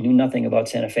 Like I knew nothing about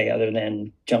Santa Fe other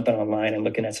than jumping online and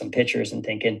looking at some pictures and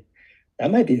thinking,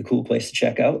 that might be a cool place to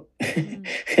check out. And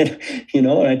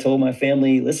I told my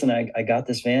family, listen, I got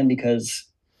this van because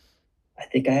I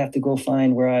think I have to go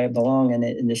find where I belong,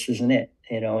 and this isn't it.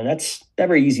 And that's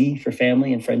never easy for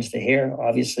family and friends to hear.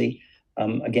 Obviously,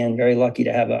 again, very lucky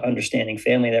to have an understanding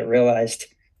family that realized,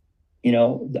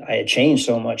 I had changed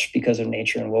so much because of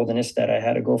nature and wilderness that I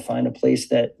had to go find a place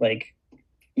that like,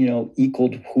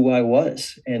 equaled who I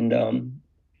was. And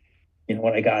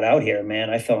when I got out here,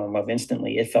 man, I fell in love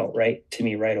instantly. It felt right to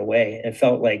me right away. It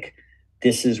felt like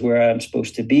this is where I'm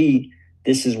supposed to be.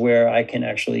 This is where I can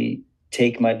actually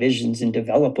take my visions and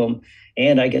develop them.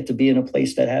 And I get to be in a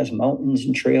place that has mountains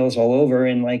and trails all over.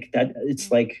 And like that,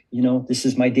 it's like, this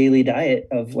is my daily diet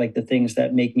of like the things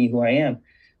that make me who I am.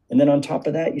 And then on top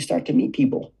of that, you start to meet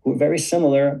people who are very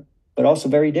similar, but also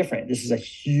very different. This is a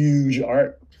huge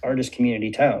artist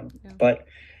community town. Yeah. But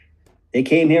they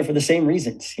came here for the same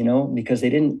reasons, because they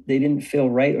didn't feel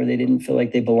right, or they didn't feel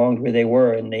like they belonged where they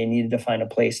were, and they needed to find a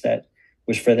place that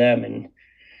was for them. And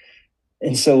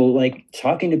And so like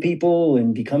talking to people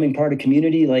and becoming part of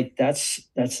community, like that's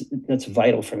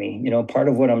vital for me. Part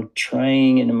of what I'm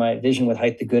trying and my vision with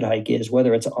Hike the Good Hike is,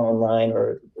 whether it's online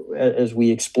or as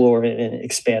we explore and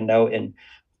expand out and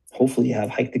hopefully have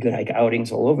Hike the Good Hike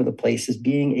outings all over the place, is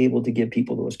being able to give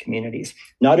people those communities.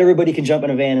 Not everybody can jump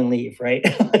in a van and leave, right?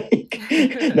 Like,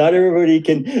 not everybody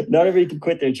can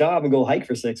quit their job and go hike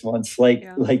for 6 months. Like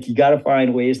you got to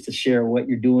find ways to share what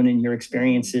you're doing and your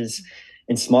experiences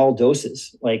in small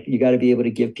doses. Like you got to be able to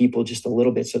give people just a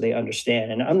little bit so they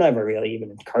understand. And I'm never really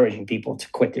even encouraging people to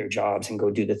quit their jobs and go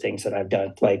do the things that I've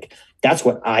done. Like that's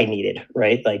what I needed,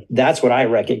 right? Like that's what I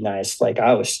recognized. Like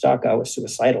I was stuck, I was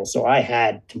suicidal. So I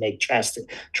had to make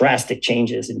drastic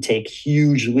changes and take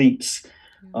huge leaps.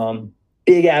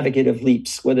 Big advocate of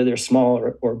leaps, whether they're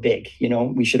small or big.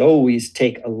 We should always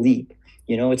take a leap.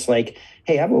 It's like,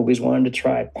 hey, I've always wanted to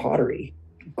try pottery.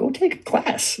 Go take a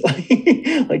class.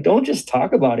 Like don't just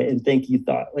talk about it and think you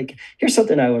thought, like, here's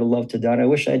something I would have loved to have done. I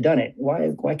wish I'd done it.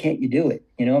 Why can't you do it?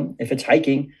 If it's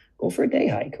hiking, go for a day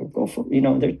hike or go for,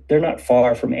 they're not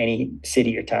far from any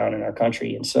city or town in our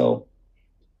country. And so,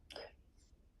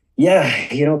 yeah,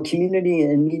 community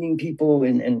and meeting people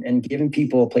and giving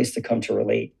people a place to come to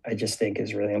relate, I just think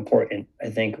is really important. I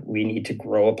think we need to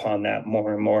grow upon that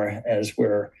more and more as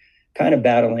we're kind of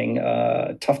battling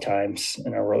tough times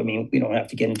in our world. I mean, we don't have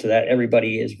to get into that.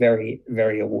 Everybody is very,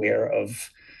 very aware of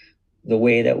the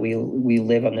way that we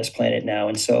live on this planet now.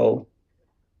 And so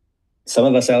some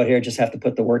of us out here just have to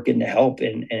put the work in to help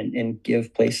and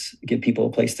give people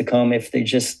a place to come if they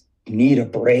just need a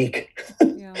break.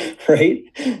 Right?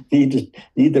 Need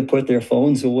to put their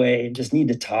phones away and just need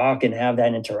to talk and have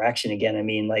that interaction again. I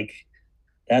mean, like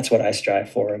that's what I strive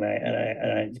for, and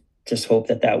I just hope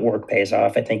that work pays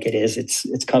off. I think it is.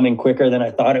 It's coming quicker than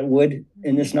I thought it would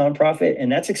in this nonprofit,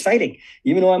 and that's exciting.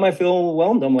 Even though I might feel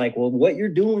overwhelmed, I'm like, well, what you're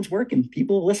doing is working.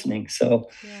 People are listening, so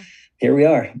here we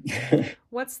are.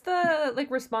 What's the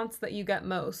response that you get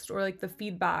most, or like the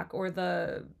feedback, or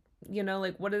the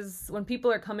like what is, when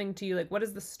people are coming to you, like what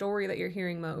is the story that you're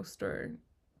hearing most? Or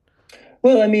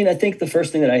well, I mean, I think the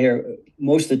first thing that I hear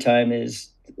most of the time is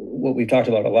what we've talked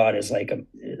about a lot is like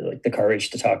the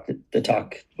courage to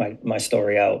talk my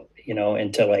story out,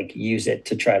 and to like use it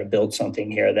to try to build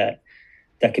something here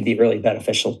that could be really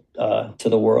beneficial to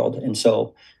the world. And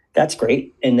so that's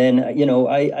great. And then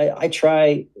I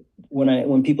try,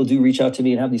 when people do reach out to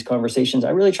me and have these conversations, I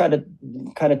really try to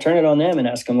kind of turn it on them and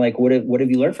ask them like, what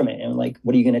have you learned from it? And like,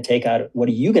 what are you going to take out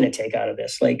of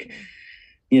this? Like,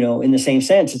 in the same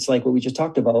sense, it's like what we just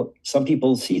talked about. Some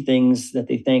people see things that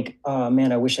they think, oh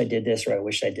man, I wish I did this, or I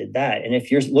wish I did that. And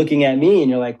if you're looking at me and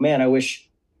you're like, man, I wish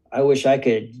I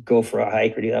could go for a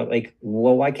hike or do that. Like,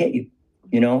 well, why can't you?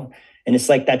 And it's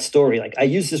like that story. Like I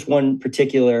use this one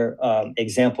particular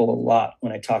example a lot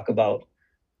when I talk about,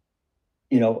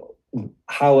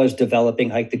 how I was developing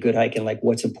Hike the Good Hike and like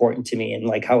what's important to me, and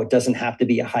like how it doesn't have to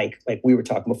be a hike. Like we were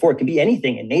talking before, it could be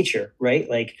anything in nature, right?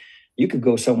 Like you could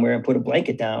go somewhere and put a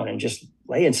blanket down and just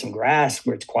lay in some grass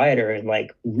where it's quieter and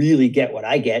like really get what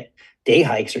I get. Day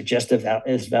hikes are just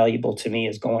as valuable to me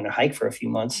as going to hike for a few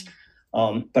months.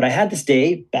 But I had this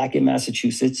day back in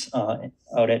Massachusetts,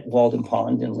 out at Walden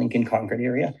Pond in Lincoln Concord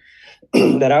area,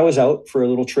 that I was out for a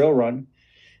little trail run.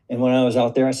 And when I was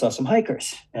out there, I saw some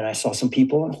hikers and I saw some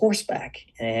people on horseback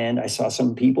and I saw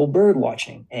some people bird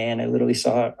watching. And I literally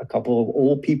saw a couple of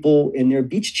old people in their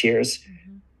beach chairs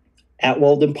at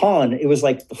Walden Pond. It was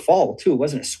like the fall too. It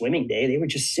wasn't a swimming day. They were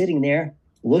just sitting there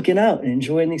looking out and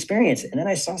enjoying the experience. And then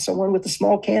I saw someone with a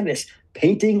small canvas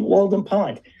painting Walden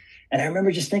Pond. And I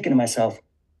remember just thinking to myself,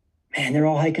 man, they're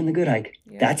all hiking the Good Hike.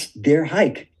 Yeah. That's their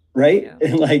hike, right? Yeah.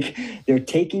 And like they're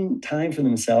taking time for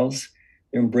themselves.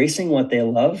 They're embracing what they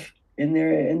love, and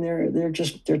they're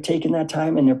taking that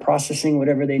time and they're processing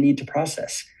whatever they need to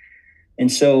process. And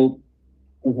so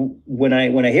when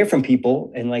I hear from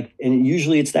people and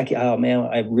usually it's that, oh man,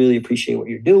 I really appreciate what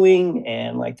you're doing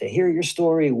and like to hear your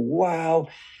story. Wow.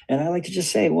 And I like to just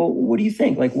say, well, what do you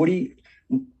think? Like,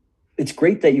 it's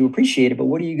great that you appreciate it, but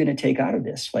what are you going to take out of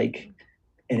this? Like,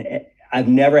 and I've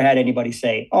never had anybody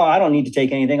say, oh, I don't need to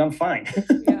take anything. I'm fine.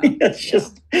 Yeah. It's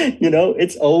just,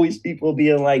 it's always people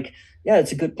being like, yeah,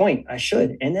 it's a good point. I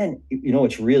should. And then,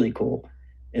 what's really cool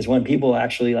is when people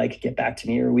actually like get back to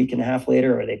me a week and a half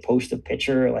later, or they post a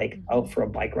picture like out for a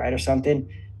bike ride or something.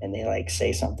 And they like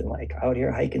say something like out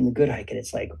here hiking the Good Hike. And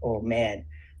it's like, oh man,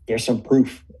 there's some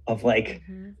proof of like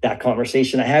that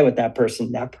conversation I had with that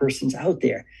person. That person's out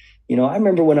there. I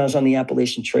remember when I was on the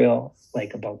Appalachian Trail,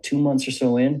 like about 2 months or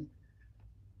so in,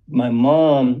 my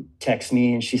mom texted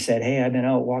me and she said, hey, I've been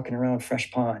out walking around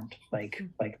Fresh Pond like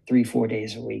 3-4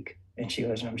 days a week. And she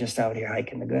goes, I'm just out here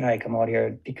hiking the good hike. I'm out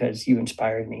here because you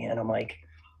inspired me. And I'm like,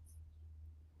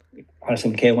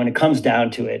 honestly, okay, when it comes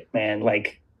down to it, man,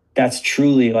 like that's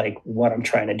truly like what I'm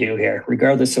trying to do here,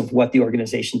 regardless of what the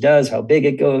organization does, how big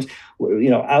it goes,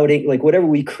 outing, like whatever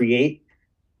we create.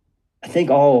 I think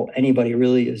all anybody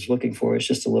really is looking for is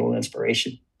just a little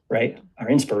inspiration, right? Our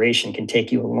inspiration can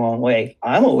take you a long way.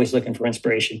 I'm always looking for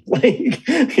inspiration. Like,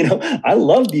 I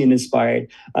love being inspired.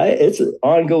 It's an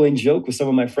ongoing joke with some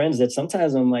of my friends that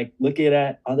sometimes I'm like looking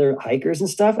at other hikers and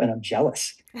stuff and I'm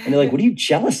jealous. And they're like, what are you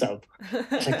jealous of? I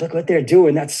was like, look what they're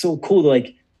doing. That's so cool. They're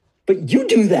like, but you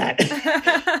do that.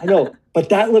 I know, but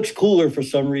that looks cooler for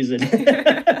some reason.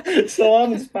 So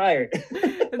I'm inspired.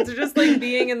 It's just like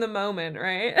being in the moment,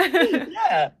 right?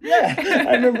 Yeah.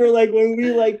 I remember when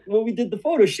we did the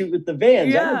photo shoot with the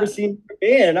vans. I remember seeing your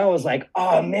van and I was like,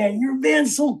 oh man, your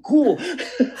van's so cool.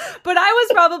 But I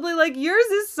was probably like, yours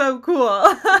is so cool.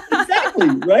 Exactly,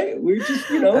 right? We're just,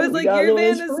 I was like, your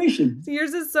van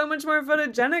yours is so much more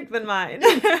photogenic than mine.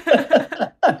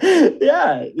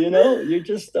 Yeah, you're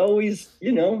just always,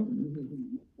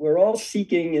 we're all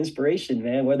seeking inspiration,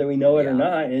 man, whether we know it or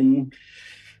not. And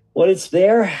when it's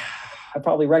there, I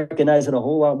probably recognize it a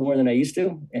whole lot more than I used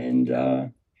to. And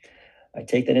I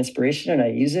take that inspiration and I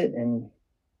use it and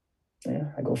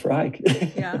I go for a hike.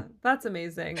 Yeah, that's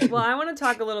amazing. Well, I want to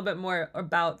talk a little bit more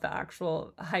about the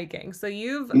actual hiking. So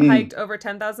you've hiked over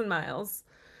 10,000 miles.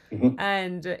 Mm-hmm.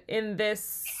 And in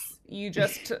this,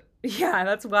 yeah,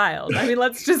 that's wild. I mean,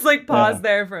 let's just pause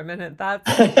there for a minute.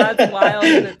 That's wild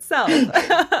in itself.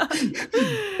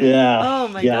 Yeah. Oh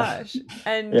my gosh.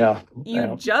 And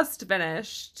you just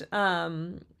finished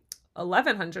 1,100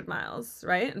 1,100 miles,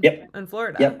 right? In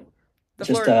Florida. Yep.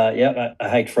 I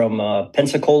hiked from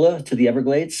Pensacola to the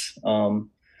Everglades.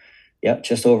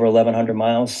 Just over 1,100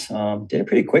 miles. Did it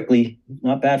pretty quickly.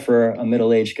 Not bad for a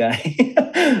middle-aged guy.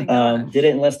 Did it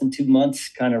in less than 2 months.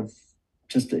 Kind of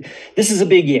this is a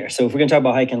big year. So if we're going to talk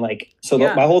about hiking, my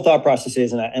whole thought process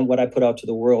is, and what I put out to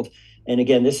the world. And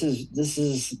again, this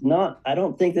is not, I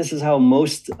don't think this is how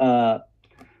most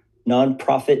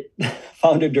nonprofit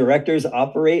founder directors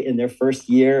operate in their first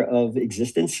year of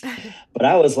existence. But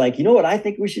I was like, you know what I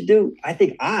think we should do? I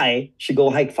think I should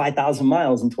go hike 5,000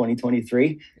 miles in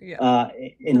 2023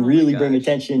 and really bring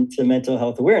attention to mental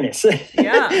health awareness.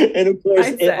 Yeah. And of course,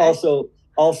 it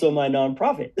also my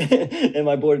nonprofit and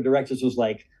my board of directors was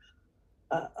like,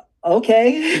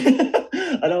 okay.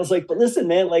 And I was like, but listen,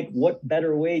 man, what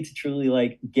better way to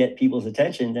truly get people's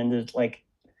attention than to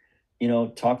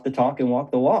talk the talk and walk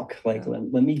the walk. Let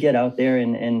me get out there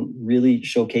and really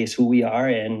showcase who we are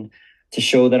and to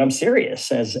show that I'm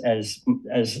serious as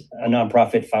a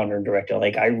nonprofit founder and director.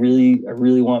 I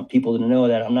really want people to know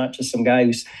that I'm not just some guy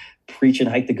who's preaching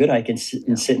hike the good hike and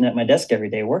sitting at my desk every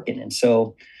day working. And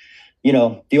so,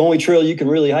 the only trail you can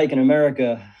really hike in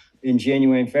America in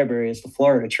January and February is the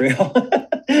Florida Trail.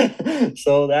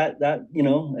 So that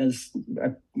as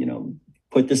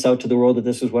put this out to the world that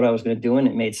this is what I was going to do, and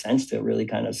it made sense to really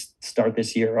kind of start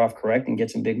this year off correct and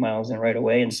get some big miles in right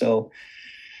away. And so,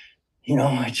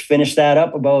 I finished that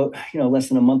up about less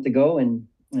than a month ago, and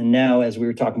now, as we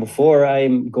were talking before,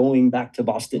 I'm going back to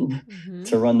Boston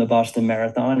to run the Boston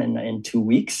Marathon in 2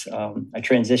 weeks. I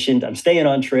transitioned. I'm staying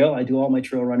on trail. I do all my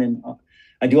trail running.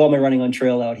 I do all my running on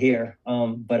trail out here,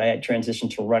 but I had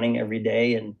transitioned to running every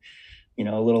day and,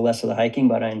 a little less of the hiking,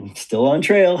 but I'm still on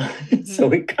trail. So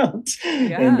it counts.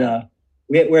 Yeah. And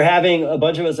we're having, a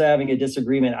bunch of us are having a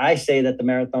disagreement. I say that the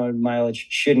marathon mileage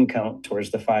shouldn't count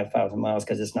towards the 5,000 miles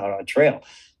because it's not on trail.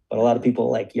 But a lot of people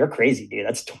are like, you're crazy, dude.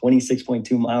 That's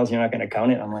 26.2 miles. You're not going to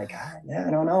count it. I'm like, I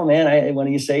don't know, man.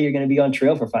 When you say you're going to be on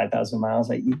trail for 5,000 miles,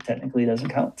 that technically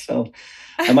doesn't count. So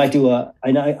I might do a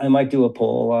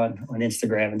poll on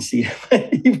Instagram and see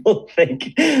what people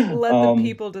think. Let the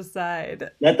people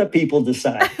decide. Let the people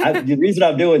decide. The reason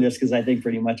I'm doing this because I think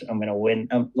pretty much I'm going to win.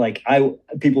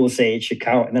 People will say it should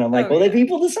count, and then I'm like, the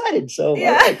people decided. So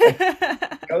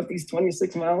I count these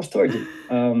 26 miles towards it.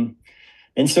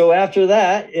 And so after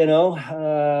that,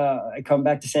 I come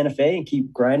back to Santa Fe and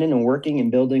keep grinding and working and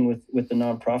building with the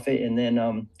nonprofit. And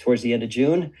then towards the end of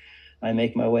June, I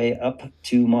make my way up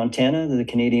to Montana, to the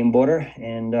Canadian border,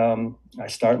 and I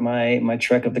start my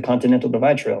trek of the Continental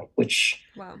Divide Trail, which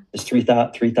is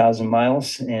 3,000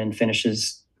 miles and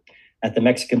finishes at the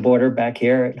Mexican border back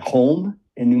here at home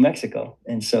in New Mexico.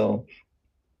 And so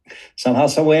somehow,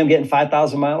 some way, I'm getting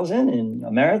 5,000 miles in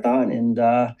a marathon,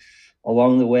 and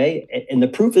along the way, and the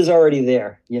proof is already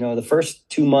there. The first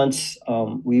 2 months,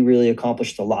 we really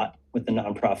accomplished a lot with the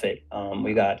nonprofit.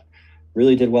 We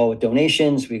really did well with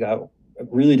donations. We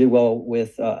really did well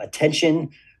with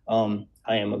attention.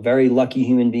 I am a very lucky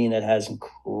human being that has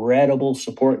incredible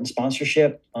support and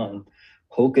sponsorship.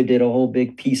 Hoka did a whole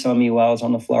big piece on me while I was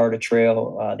on the Florida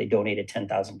Trail. They donated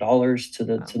 $10,000 to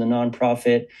the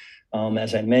nonprofit.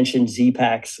 As I mentioned,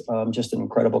 Z-Packs, just an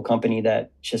incredible company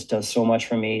that just does so much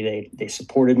for me. They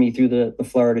supported me through the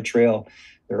Florida Trail.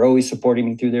 They're always supporting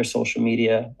me through their social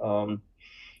media.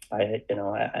 I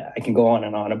can go on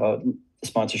and on about the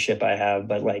sponsorship I have,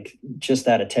 but like just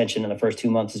that attention in the first 2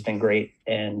 months has been great.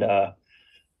 And I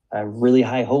have really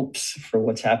high hopes for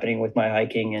what's happening with my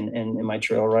hiking and my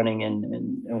trail running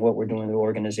and what we're doing in the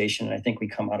organization. And I think we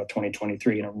come out of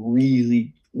 2023 in a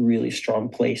really, really strong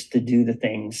place to do the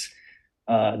things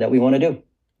that we want to do.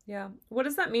 Yeah. What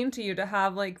does that mean to you to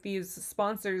have like these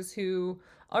sponsors who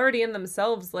already in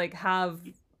themselves like have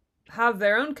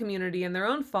their own community and their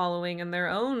own following and their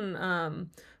own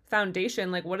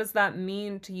foundation? Like what does that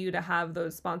mean to you to have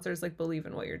those sponsors like believe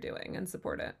in what you're doing and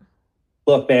support it?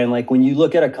 Look, man, like when you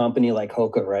look at a company like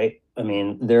Hoka, right? I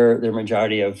mean, their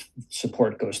majority of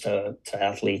support goes to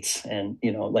athletes, and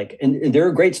like, and there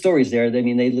are great stories there. I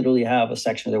mean, they literally have a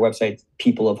section of their website,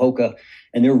 "People of Hoka,"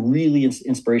 and they're really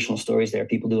inspirational stories there.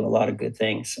 People doing a lot of good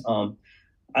things.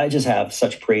 I just have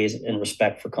such praise and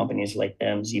respect for companies like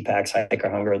them, Z-Packs, Hiker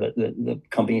Hunger, the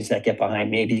companies that get behind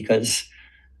me because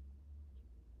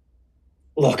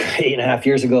look, 8.5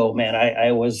 years ago, man,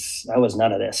 I was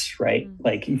none of this, right? Mm.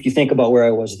 Like if you think about where I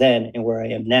was then and where I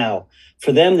am now,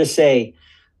 for them to say,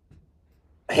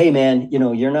 hey man,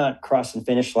 you're not crossing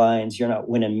finish lines, you're not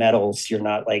winning medals, you're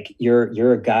not like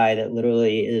you're a guy that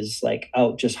literally is like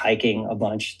out just hiking a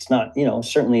bunch. It's not,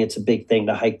 certainly it's a big thing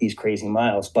to hike these crazy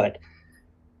miles, but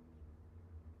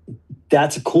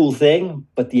that's a cool thing.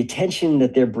 But the attention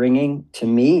that they're bringing to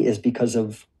me is because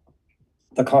of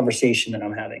the conversation that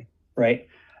I'm having, right?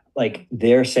 Like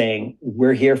they're saying,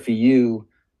 we're here for you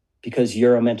because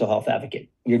you're a mental health advocate.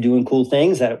 You're doing cool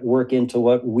things that work into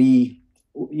what where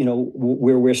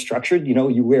we're structured.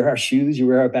 You wear our shoes, you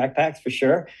wear our backpacks for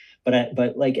sure. But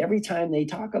like every time they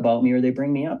talk about me or they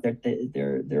bring me up,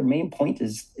 their main point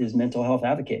is mental health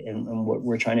advocate and what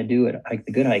we're trying to do at Hike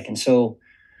the Good Hike. And so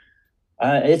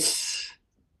it's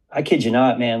I kid you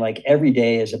not, man. Like every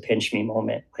day is a pinch me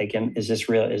moment. Like, is this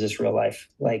real? Is this real life?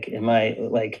 Like, am I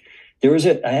like?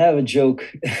 I have a joke.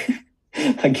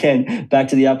 Again, back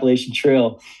to the Appalachian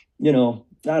Trail. I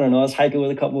don't know. I was hiking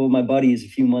with a couple of my buddies a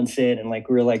few months in, and like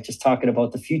we were like just talking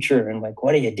about the future and like,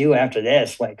 what do you do after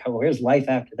this? Like, where's life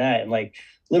after that? And like,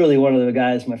 literally, one of the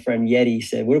guys, my friend Yeti,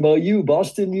 said, "What about you,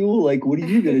 Boston Mule? Like, what are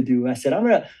you gonna do?" I said, I'm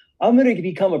gonna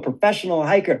become a professional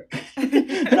hiker."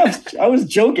 And I was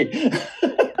joking.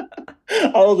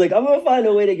 I was like, I'm gonna find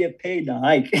a way to get paid to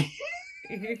hike.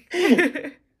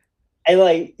 And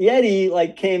like Yeti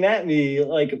like came at me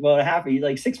like about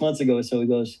like 6 months ago. So he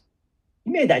goes,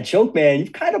 "You made that joke, man.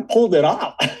 You've kind of pulled it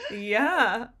off."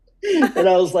 Yeah. And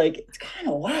I was like, it's kind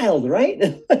of wild, right?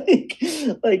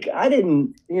 like I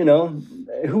didn't,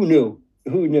 who knew?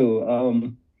 Who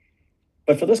knew?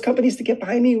 But for those companies to get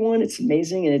behind me, one, it's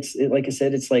amazing. And like I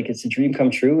said, it's like it's a dream come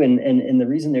true. And the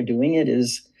reason they're doing it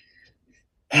is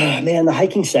man, the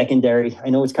hiking secondary. I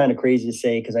know it's kind of crazy to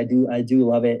say because I do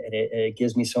love it, and it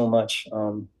gives me so much.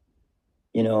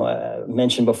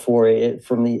 Mentioned before,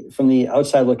 from the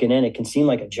outside looking in, it can seem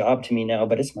like a job to me now,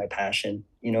 but it's my passion.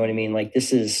 You know what I mean? Like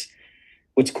this is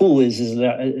what's cool is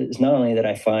not only that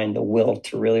I find the will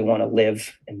to really want to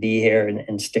live and be here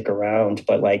and stick around,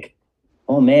 but like,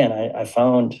 oh man, I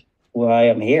found why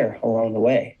I'm here along the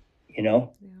way. Yeah.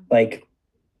 Like.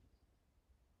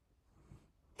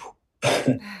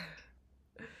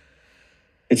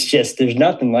 It's just there's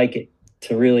nothing like it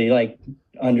to really like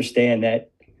understand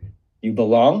that you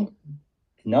belong.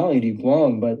 Not only do you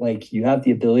belong, but like you have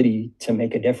the ability to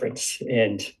make a difference.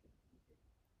 And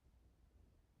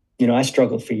I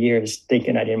struggled for years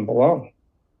thinking I didn't belong,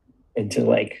 and to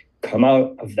like come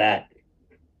out of that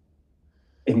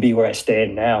and be where I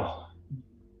stand now,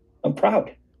 I'm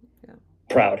proud. Yeah.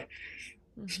 Proud.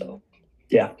 Mm-hmm. So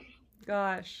yeah.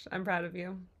 Gosh, I'm proud of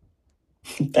you.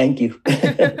 Thank you.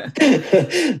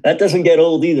 That doesn't get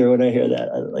old either when I hear that.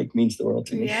 It like means the world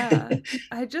to me. Yeah.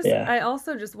 Yeah. I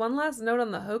also just one last note on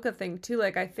the Hoka thing too.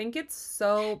 Like I think it's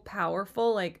so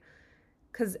powerful, like,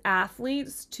 because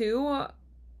athletes too,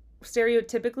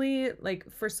 stereotypically,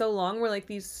 like for so long, we're like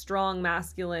these strong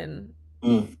masculine,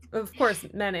 Mm, of course,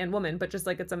 men and women, but just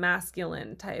like it's a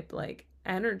masculine type like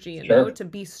energy, sure. to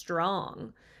be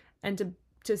strong and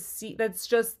to see that's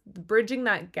just bridging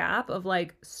that gap of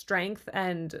like strength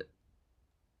and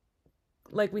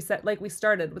like we said, like we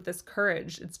started with this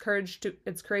courage. It's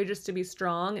courageous to be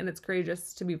strong and it's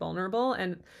courageous to be vulnerable.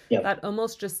 And Yeah. that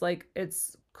almost just like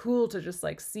cool to just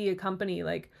like see a company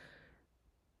like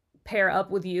pair up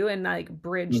with you and like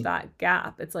bridge that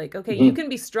gap. It's like, okay, you Mm-hmm. can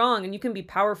be strong and you can be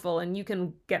powerful and you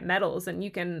can get medals and you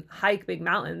can hike big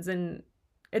mountains, and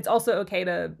it's also okay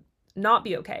to not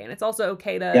be okay, and it's also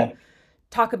okay to Yeah.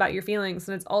 talk about your feelings,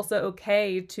 and it's also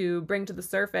okay to bring to the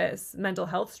surface mental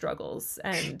health struggles,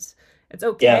 and it's Yeah.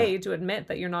 okay to admit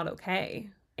that you're not okay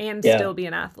and Yeah. still be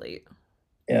an athlete.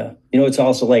 Yeah. It's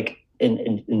also like,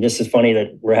 and this is funny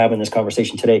that we're having this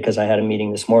conversation today because I had a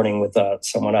meeting this morning with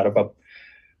someone out of a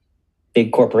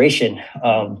big corporation,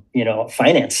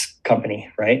 finance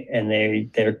company, right? And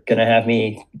they're going to have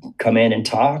me come in and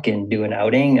talk and do an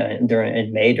outing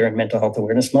in May during Mental Health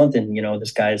Awareness Month. And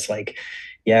this guy's like,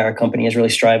 yeah, our company is really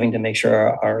striving to make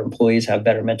sure our employees have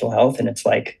better mental health. And it's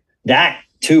like that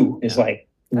too is Yeah, like,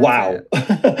 that's wow.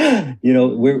 it.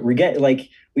 We're getting like,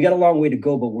 we got a long way to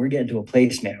go, but we're getting to a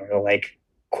place, man, where like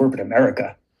corporate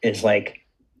America is like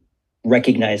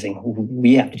recognizing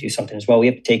we have to do something as well. We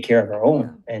have to take care of our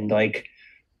own. Yeah. And like,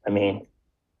 I mean,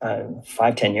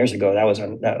 5, 10 years ago, that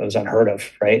was unheard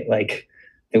of, right? Like,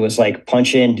 it was like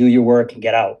punch in, do your work, and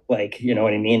get out. Like, you know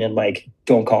what I mean? And like,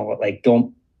 don't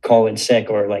call in sick,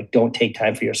 or like, don't take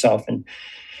time for yourself. And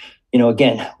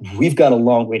again, we've got a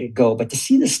long way to go, but to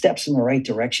see the steps in the right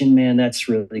direction, man, that's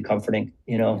really comforting.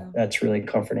 Yeah. That's really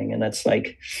comforting, and that's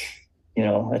like,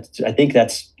 I think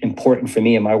that's important for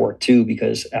me in my work too,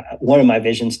 because one of my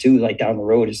visions too, like down the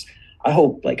road, is I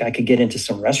hope like I could get into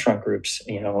some restaurant groups,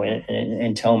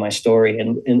 and tell my story,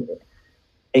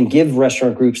 and give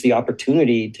restaurant groups the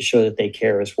opportunity to show that they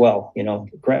care as well.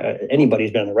 Anybody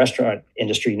who's been in the restaurant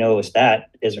industry knows that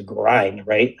is a grind,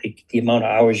 right? Like the amount of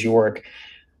hours you work,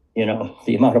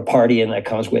 the amount of partying that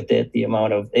comes with it, the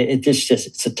amount of just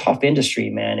it's a tough industry,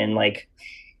 man. And like,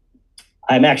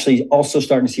 I'm actually also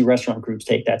starting to see restaurant groups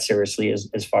take that seriously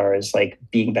as far as like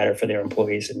being better for their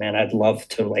employees. And man, I'd love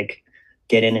to like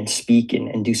get in and speak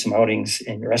and do some outings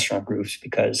in restaurant groups,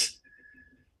 because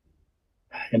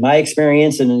in my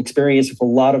experience and an experience with a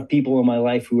lot of people in my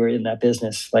life who are in that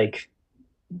business, like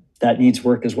that needs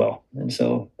work as well. And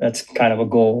so that's kind of a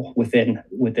goal within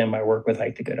my work with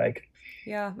Hike the Good Hike.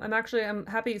 Yeah, I'm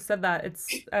happy you said that.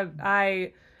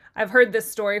 I've heard this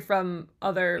story from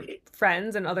other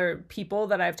friends and other people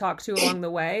that I've talked to along the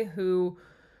way who,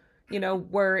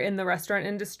 were in the restaurant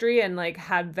industry and like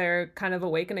had their kind of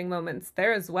awakening moments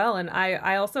there as well. And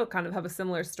I also kind of have a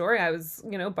similar story. I was,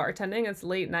 bartending, it's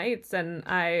late nights, and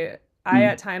I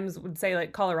at times would say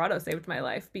like Colorado saved my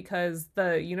life, because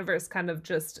the universe kind of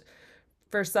just,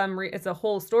 for it's a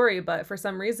whole story, but for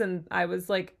some reason I was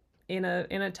like in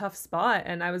a tough spot,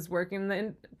 and I was working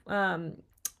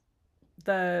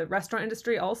the restaurant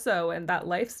industry also, and that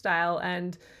lifestyle,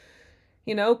 and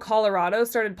Colorado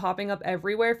started popping up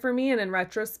everywhere for me. And in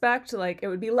retrospect, like, it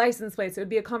would be license plates, it would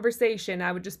be a conversation,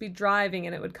 I would just be driving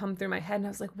and it would come through my head, and I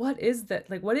was like, what is that?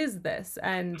 Like, what is this?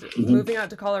 And moving out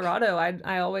to Colorado,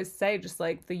 I always say just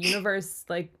like the universe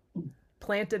like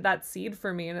planted that seed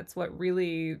for me, and it's what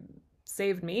really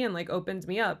saved me and like opened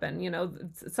me up. And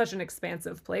it's such an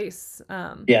expansive place.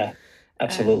 Yeah, And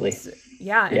absolutely.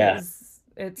 yeah, and Yeah.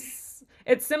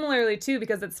 it's similarly too,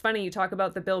 because it's funny, you talk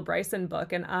about the Bill Bryson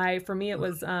book, and for me it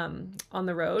was On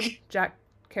the Road, Jack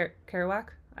Kerouac.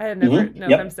 I had never know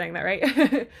if I'm Yep. saying that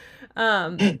right.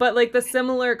 But like the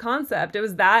similar concept, it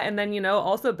was that, and then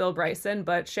also Bill Bryson,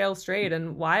 but Shale Straight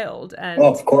and Wild, Oh, and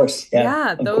of course. Yeah,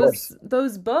 yeah, of course.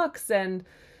 those books, and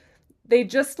they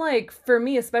just like, for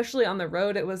me, especially On the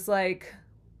Road, it was like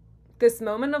this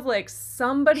moment of like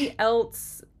somebody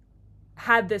else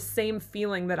had this same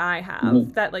feeling that I have,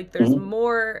 Hmm. that like there's Hmm.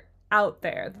 more out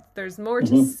there, there's more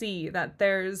to Hmm. see, that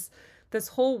there's this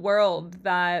whole world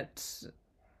that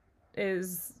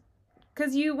is,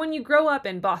 because when you grow up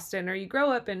in Boston or you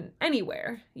grow up in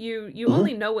anywhere, you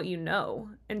only Hmm. know what you know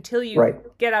until you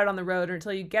Right. get out on the road, or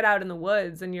until you get out in the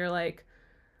woods and you're like,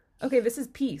 okay, this is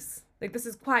peace, like this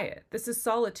is quiet, this is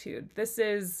solitude, this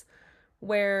is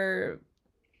where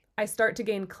I start to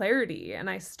gain clarity, and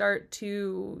I start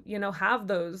to, have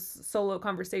those solo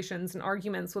conversations and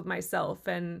arguments with myself,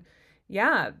 and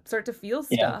yeah, start to feel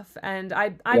Yeah. stuff. And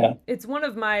Yeah. it's one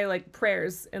of my like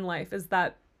prayers in life, is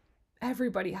that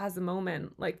everybody has a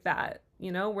moment like that,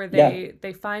 where Yeah.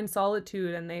 they find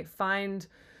solitude, and they find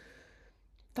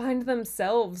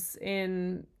themselves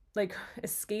in like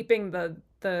escaping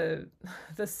the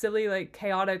silly like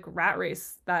chaotic rat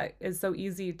race that is so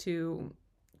easy to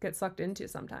get sucked into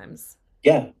sometimes.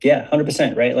 Yeah. Yeah.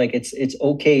 100%. Right. Like, it's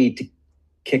okay to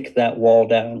kick that wall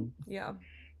down Yeah.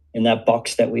 in that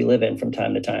box that we live in from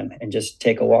time to time, and just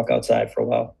take a walk outside for a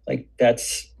while. Like,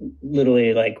 that's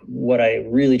literally like what I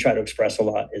really try to express a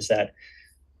lot, is that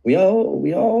we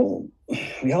all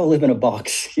we all live in a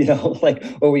box, like,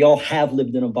 or we all have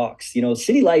lived in a box.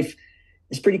 City life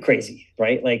is pretty crazy,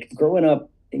 right? Like growing up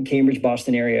in Cambridge,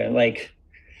 Boston area, like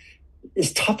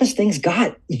as tough as things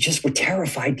got, you just were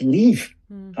terrified to leave.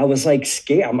 Mm. I was like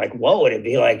scared. I'm like, what would it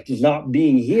be like not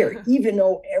being here? Even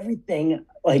though everything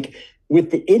like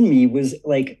within me was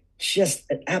like just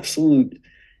an absolute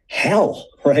hell,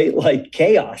 right? Like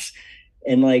chaos.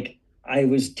 And like I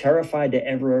was terrified to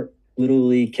ever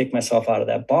literally kick myself out of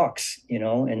that box.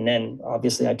 And then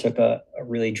obviously I took a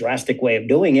really drastic way of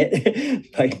doing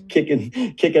it by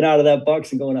kicking out of that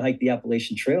box and going to hike the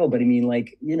Appalachian Trail. But I mean,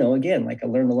 like, again, like I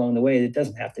learned along the way, it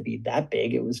doesn't have to be that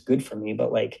big. It was good for me.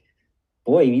 But like,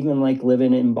 boy, even like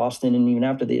living in Boston, and even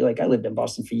after I lived in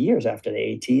Boston for years after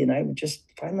the AT, and I would just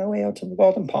find my way out to the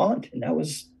Walden Pond. And that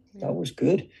was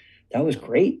good. That was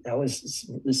great. That was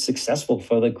successful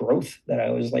for the growth that I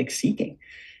was like seeking.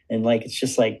 And like, it's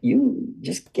just like, you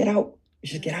just get out,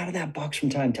 of that box from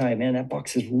time to time, man. That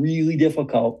box is really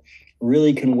difficult,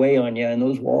 really can weigh on you, and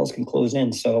those walls can close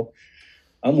in. So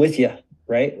I'm with you,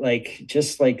 right? Like,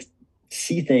 just like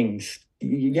see things.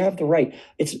 You have the right.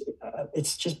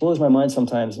 It's just blows my mind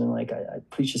sometimes. And like, I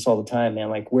preach this all the time, man.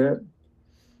 Like we're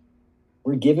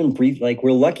given brief, like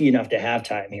we're lucky enough to have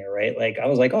time here, right? Like I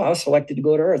was like, oh, I was selected to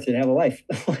go to Earth and have a life.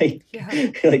 like,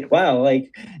 like, wow,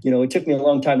 like, it took me a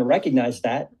long time to recognize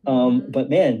that. But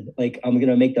man, like I'm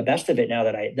gonna make the best of it now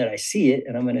that I see it,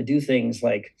 and I'm gonna do things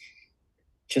like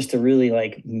just to really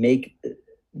like make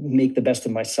the best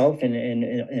of myself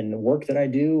and the work that I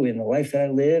do and the life that I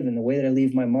live and the way that I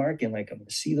leave my mark. And like I'm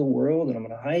gonna see the world, and I'm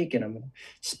gonna hike, and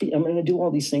I'm gonna do all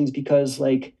these things because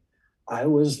like I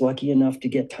was lucky enough to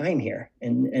get time here.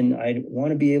 And I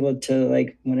want to be able to,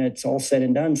 like, when it's all said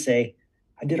and done, say,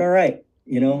 I did all right.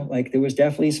 Like there was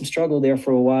definitely some struggle there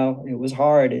for a while. It was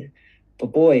hard, but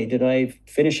boy, did I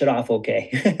finish it off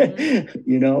okay.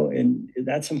 And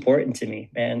that's important to me,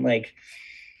 man. Like,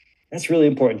 that's really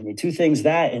important to me. Two things,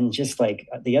 that, and just like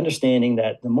the understanding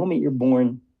that the moment you're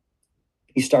born,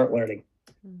 you start learning,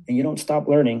 and you don't stop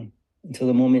learning until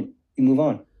the moment you move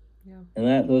on. Yeah.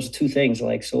 And those two things are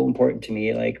like so important to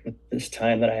me. Like with this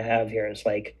time that I have here, it's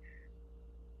like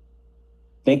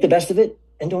make the best of it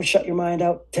and don't shut your mind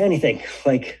out to anything.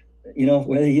 Like,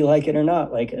 whether you like it or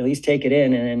not, like at least take it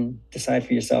in and then decide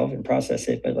for yourself and process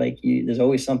it. But like there's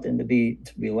always something to be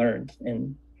learned.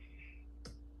 And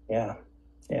yeah.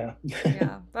 Yeah,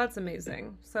 that's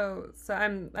amazing. So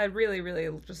I really,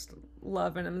 really just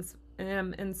love and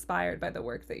am inspired by the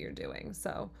work that you're doing.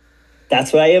 So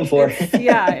that's what I am for.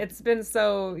 It's been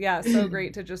so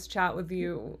great to just chat with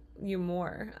you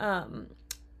more. How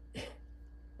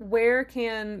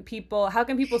can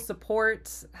people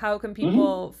support? How can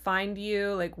people find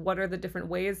you? Like, what are the different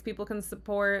ways people can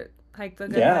support Hike the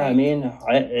Good Hike? I mean,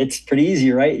 it's pretty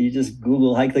easy, right? You just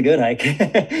Google Hike the Good Hike.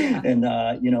 And,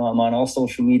 I'm on all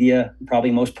social media,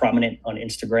 probably most prominent on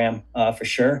Instagram for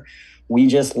sure. We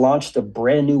just launched a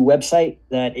brand new website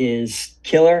that is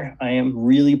killer. I am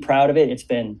really proud of it. It's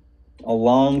been a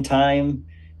long time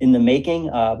in the making,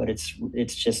 but it's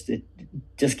just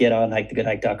get on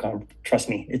hikethegoodhike.com. Trust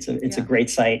me, it's a great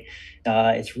site.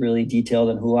 It's really detailed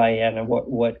on who I am and what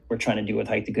we're trying to do with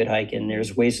Hike the Good Hike. And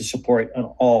there's ways to support on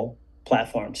all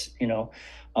platforms.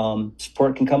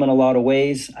 Support can come in a lot of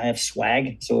ways. I have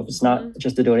swag, so if it's not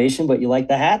just a donation, but you like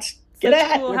the hats, get a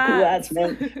hat. Cool hats,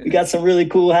 man. We got some really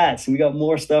cool hats, and we got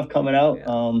more stuff coming out.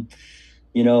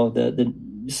 The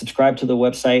subscribe to the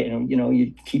website, and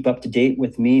you keep up to date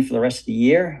with me for the rest of the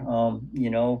year.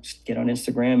 Just get on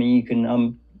Instagram, and you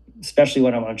can especially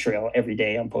when I'm on trail every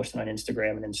day, I'm posting on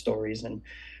Instagram and in stories, and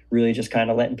really just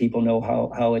kind of letting people know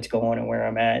how it's going and where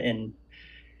I'm at. And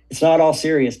it's not all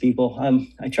serious, people.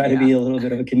 I try to be a little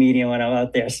bit of a comedian when I'm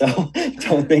out there. So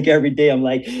don't think every day I'm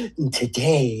like,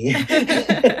 today's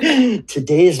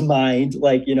mind.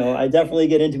 Like, I definitely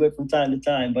get into it from time to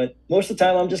time, but most of the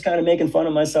time I'm just kind of making fun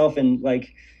of myself and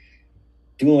like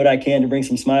doing what I can to bring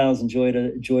some smiles and joy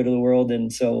to the world.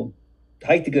 And so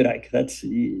Hike the Good Hike, that's,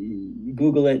 you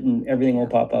Google it and everything will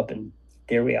pop up, and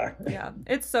there we are. Yeah.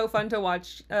 It's so fun to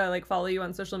watch, follow you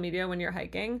on social media when you're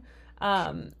hiking.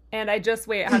 And I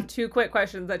have two quick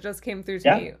questions that just came through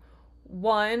to me.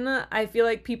 One, I feel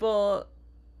like people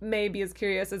may be as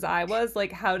curious as I was,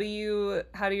 like, how do your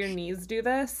knees do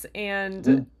this?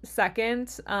 And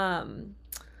second, I'm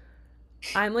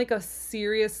like a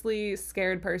seriously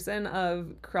scared person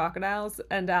of crocodiles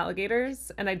and alligators,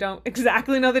 and I don't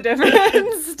exactly know the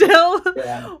difference still.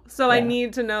 I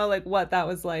need to know like what that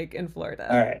was like in Florida.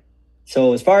 All right.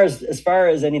 So as far as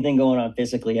anything going on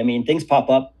physically, I mean, things pop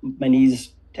up. My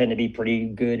knees tend to be pretty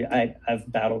good. I've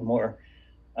battled more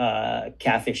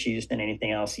calf issues than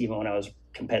anything else, even when I was a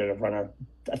competitive runner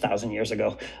 1,000 years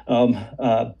ago.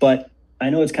 But I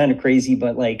know it's kind of crazy,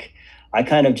 but like I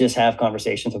kind of just have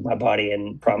conversations with my body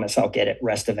and promise I'll get it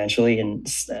rest eventually. And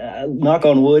knock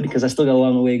on wood, because I still got a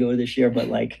long way to go this year. But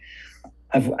like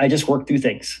I just work through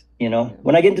things.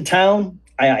 When I get into town,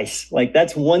 I ice. Like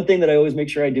that's one thing that I always make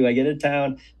sure I do. I get into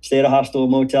town, stay at a hostel,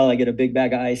 motel. I get a big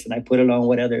bag of ice and I put it on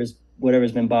whatever's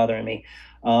been bothering me.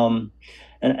 Um,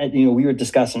 and we were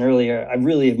discussing earlier. I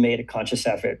really have made a conscious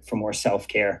effort for more self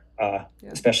care,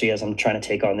 especially as I'm trying to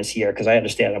take on this year, because I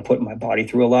understand I'm putting my body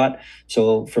through a lot.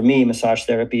 So for me, massage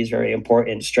therapy is very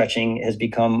important. Stretching has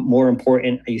become more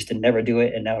important. I used to never do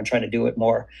it, and now I'm trying to do it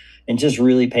more. And just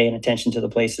really paying attention to the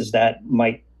places that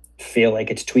might feel like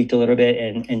it's tweaked a little bit,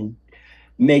 and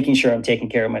making sure I'm taking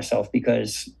care of myself,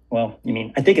 because, well, I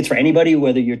mean, I think it's for anybody,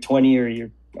 whether you're 20 or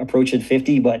you're approaching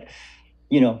 50, but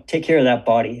take care of that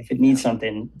body. If it needs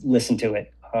something, listen to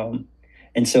it.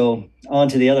 And so on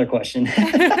to the other question.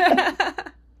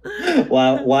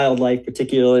 Wildlife,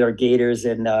 particularly our gators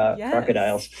and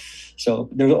crocodiles. So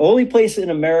they're the only place in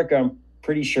America, I'm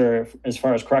pretty sure, as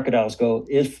far as crocodiles go,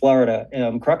 is Florida.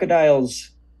 Crocodiles,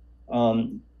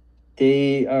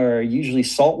 they are usually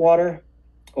saltwater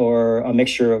or a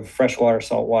mixture of freshwater,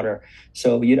 saltwater.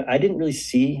 So I didn't really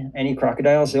see any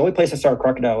crocodiles. The only place I saw a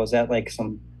crocodile was at like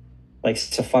some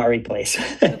safari place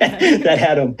that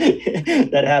had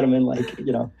them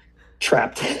in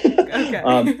trapped.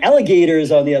 Okay.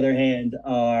 Alligators, on the other hand,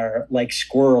 are like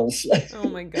squirrels. Oh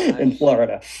my gosh. In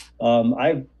Florida.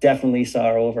 I definitely saw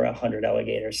over 100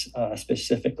 alligators,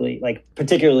 specifically,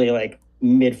 particularly like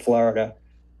mid Florida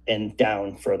and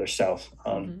down further south.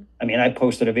 I mean, I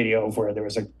posted a video of where there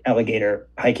was an alligator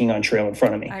hiking on trail in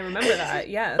front of me. I remember that,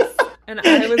 yes. And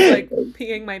I was like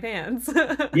peeing my pants.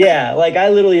 Yeah, like I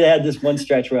literally had this one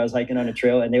stretch where I was hiking on a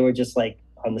trail and they were just like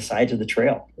on the sides of the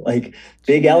trail, like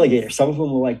big alligators. Some of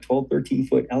them were like 12,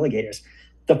 13-foot alligators.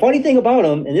 The funny thing about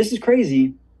them, and this is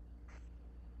crazy,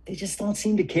 they just don't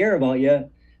seem to care about you.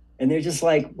 And they're just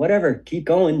like, whatever, keep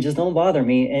going, just don't bother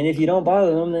me. And if you don't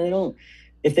bother them, they don't.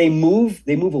 If they move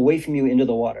away from you into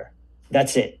the water.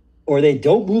 That's it. Or they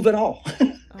don't move at all.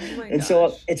 Oh my and gosh.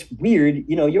 So it's weird.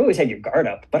 You always had your guard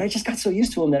up, but I just got so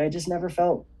used to them that I just never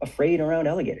felt afraid around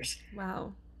alligators.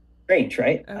 Wow. Strange,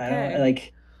 right?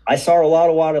 Okay. I saw a lot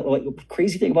of water. Like,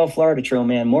 crazy thing about Florida Trail,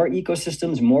 man, more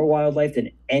ecosystems, more wildlife than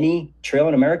any trail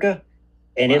in America.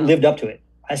 And It lived up to it.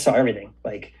 I saw everything.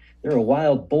 Like, there are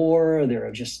wild boar.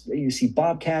 You see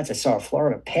bobcats. I saw a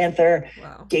Florida panther,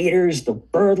 gators. The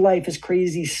bird life is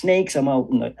crazy. Snakes. I'm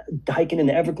out hiking in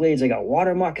the Everglades. I got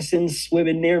water moccasins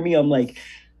swimming near me. I'm like,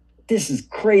 this is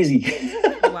crazy.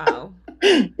 Wow.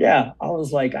 Yeah. I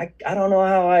was like, I don't know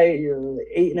how I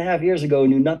 8.5 years ago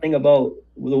knew nothing about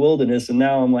the wilderness. And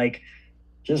now I'm like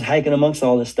just hiking amongst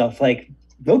all this stuff. Like,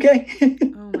 okay.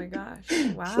 Oh my gosh.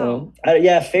 Wow. So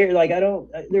fair. Like,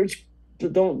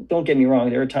 don't get me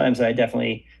wrong. There are times that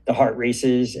the heart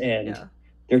races, and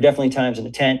there are definitely times in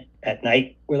the tent at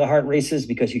night where the heart races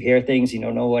because you hear things, you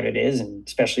don't know what it is. And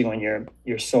especially when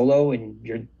you're solo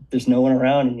and there's no one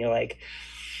around and you're like,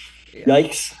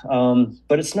 yikes.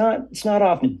 But it's not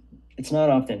often. It's not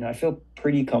often. I feel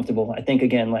pretty comfortable. I think,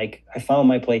 again, like I found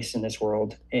my place in this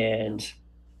world and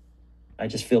I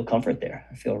just feel comfort there.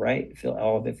 I feel right.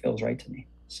 All of it feels right to me.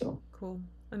 So cool.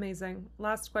 Amazing.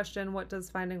 Last question. What does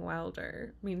finding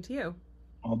Wilder mean to you?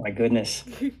 Oh my goodness.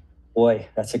 Boy,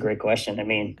 that's a great question. I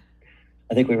mean,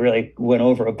 I think we really went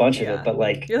over a bunch of it, but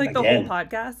like, you're like again, the whole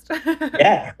podcast.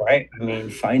 Yeah. Right. I mean,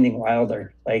 finding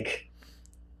Wilder, like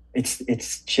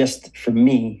it's just, for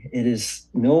me, it is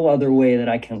no other way that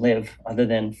I can live other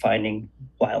than finding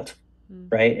wild.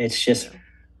 Right. It's just,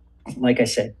 like I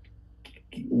said,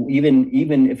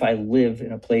 even if I live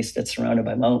in a place that's surrounded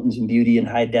by mountains and beauty and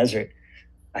high desert,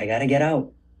 I got to get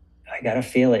out. I got to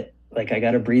feel it. Like, I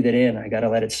got to breathe it in. I got to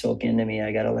let it soak into me.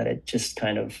 I got to let it just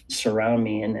kind of surround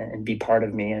me and be part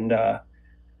of me. And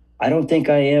I don't think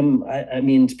I am. I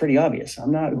mean, it's pretty obvious.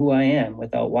 I'm not who I am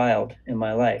without wild in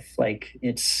my life. Like,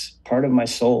 it's part of my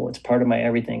soul. It's part of my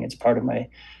everything. It's part of my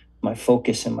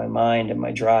focus and my mind and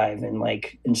my drive.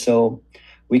 And so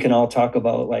we can all talk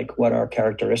about like what our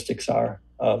characteristics are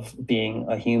of being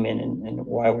a human and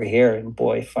why we're here. And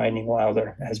boy, finding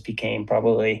Wilder has became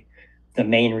probably the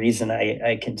main reason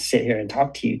I can sit here and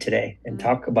talk to you today and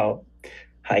talk about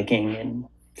hiking and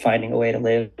finding a way to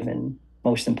live, and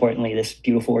most importantly, this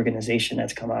beautiful organization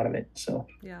that's come out of it. So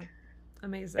yeah.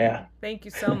 Amazing. Yeah. Thank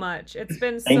you so much. It's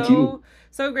been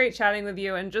so great chatting with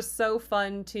you, and just so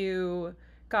fun to,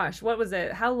 gosh, what was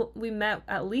it? How we met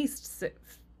at least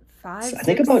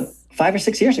about 5 or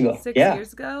 6 years ago. 6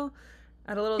 years ago.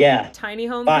 at a little Yeah, tiny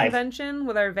home 5. convention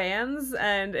with our vans,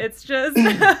 and it's just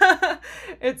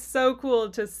it's so cool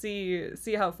to see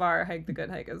how far Hike the Good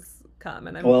Hike has come.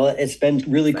 And Well, it's been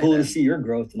really cool to excited. see your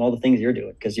growth and all the things you're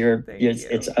doing, because Thank you.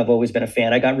 I've always been a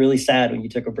fan. I got really sad when you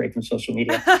took a break from social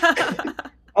media. I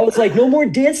was like, no more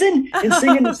dancing and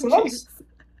singing the songs. Jeez.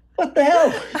 What the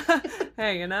hell?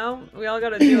 Hey, you know, we all got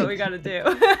to do what we got to do.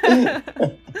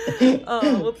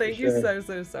 Oh, well, thank you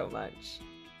so much.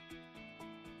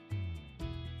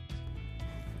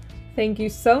 Thank you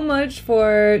so much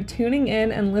for tuning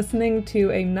in and listening to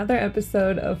another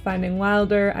episode of Finding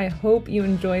Wilder. I hope you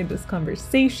enjoyed this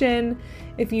conversation.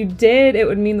 If you did, it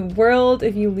would mean the world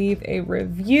if you leave a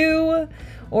review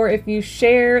or if you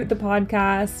share the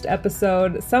podcast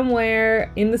episode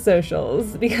somewhere in the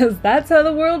socials, because that's how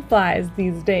the world flies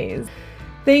these days.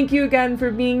 Thank you again for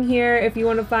being here. If you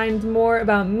want to find more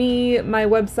about me, my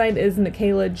website is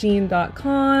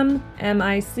michaelajean.com,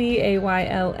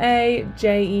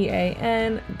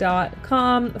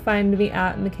 MICAYLAJEAN.com. Find me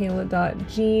at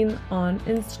michaela.jean on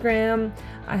Instagram.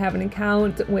 I have an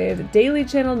account with daily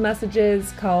channeled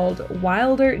messages called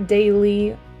Wilder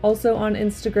Daily, also on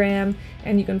Instagram,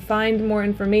 and you can find more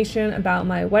information about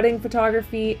my wedding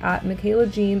photography at Michaela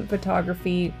Jean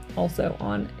Photography, also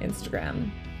on Instagram.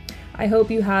 I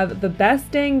hope you have the best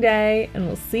dang day, and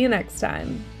we'll see you next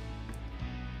time.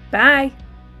 Bye!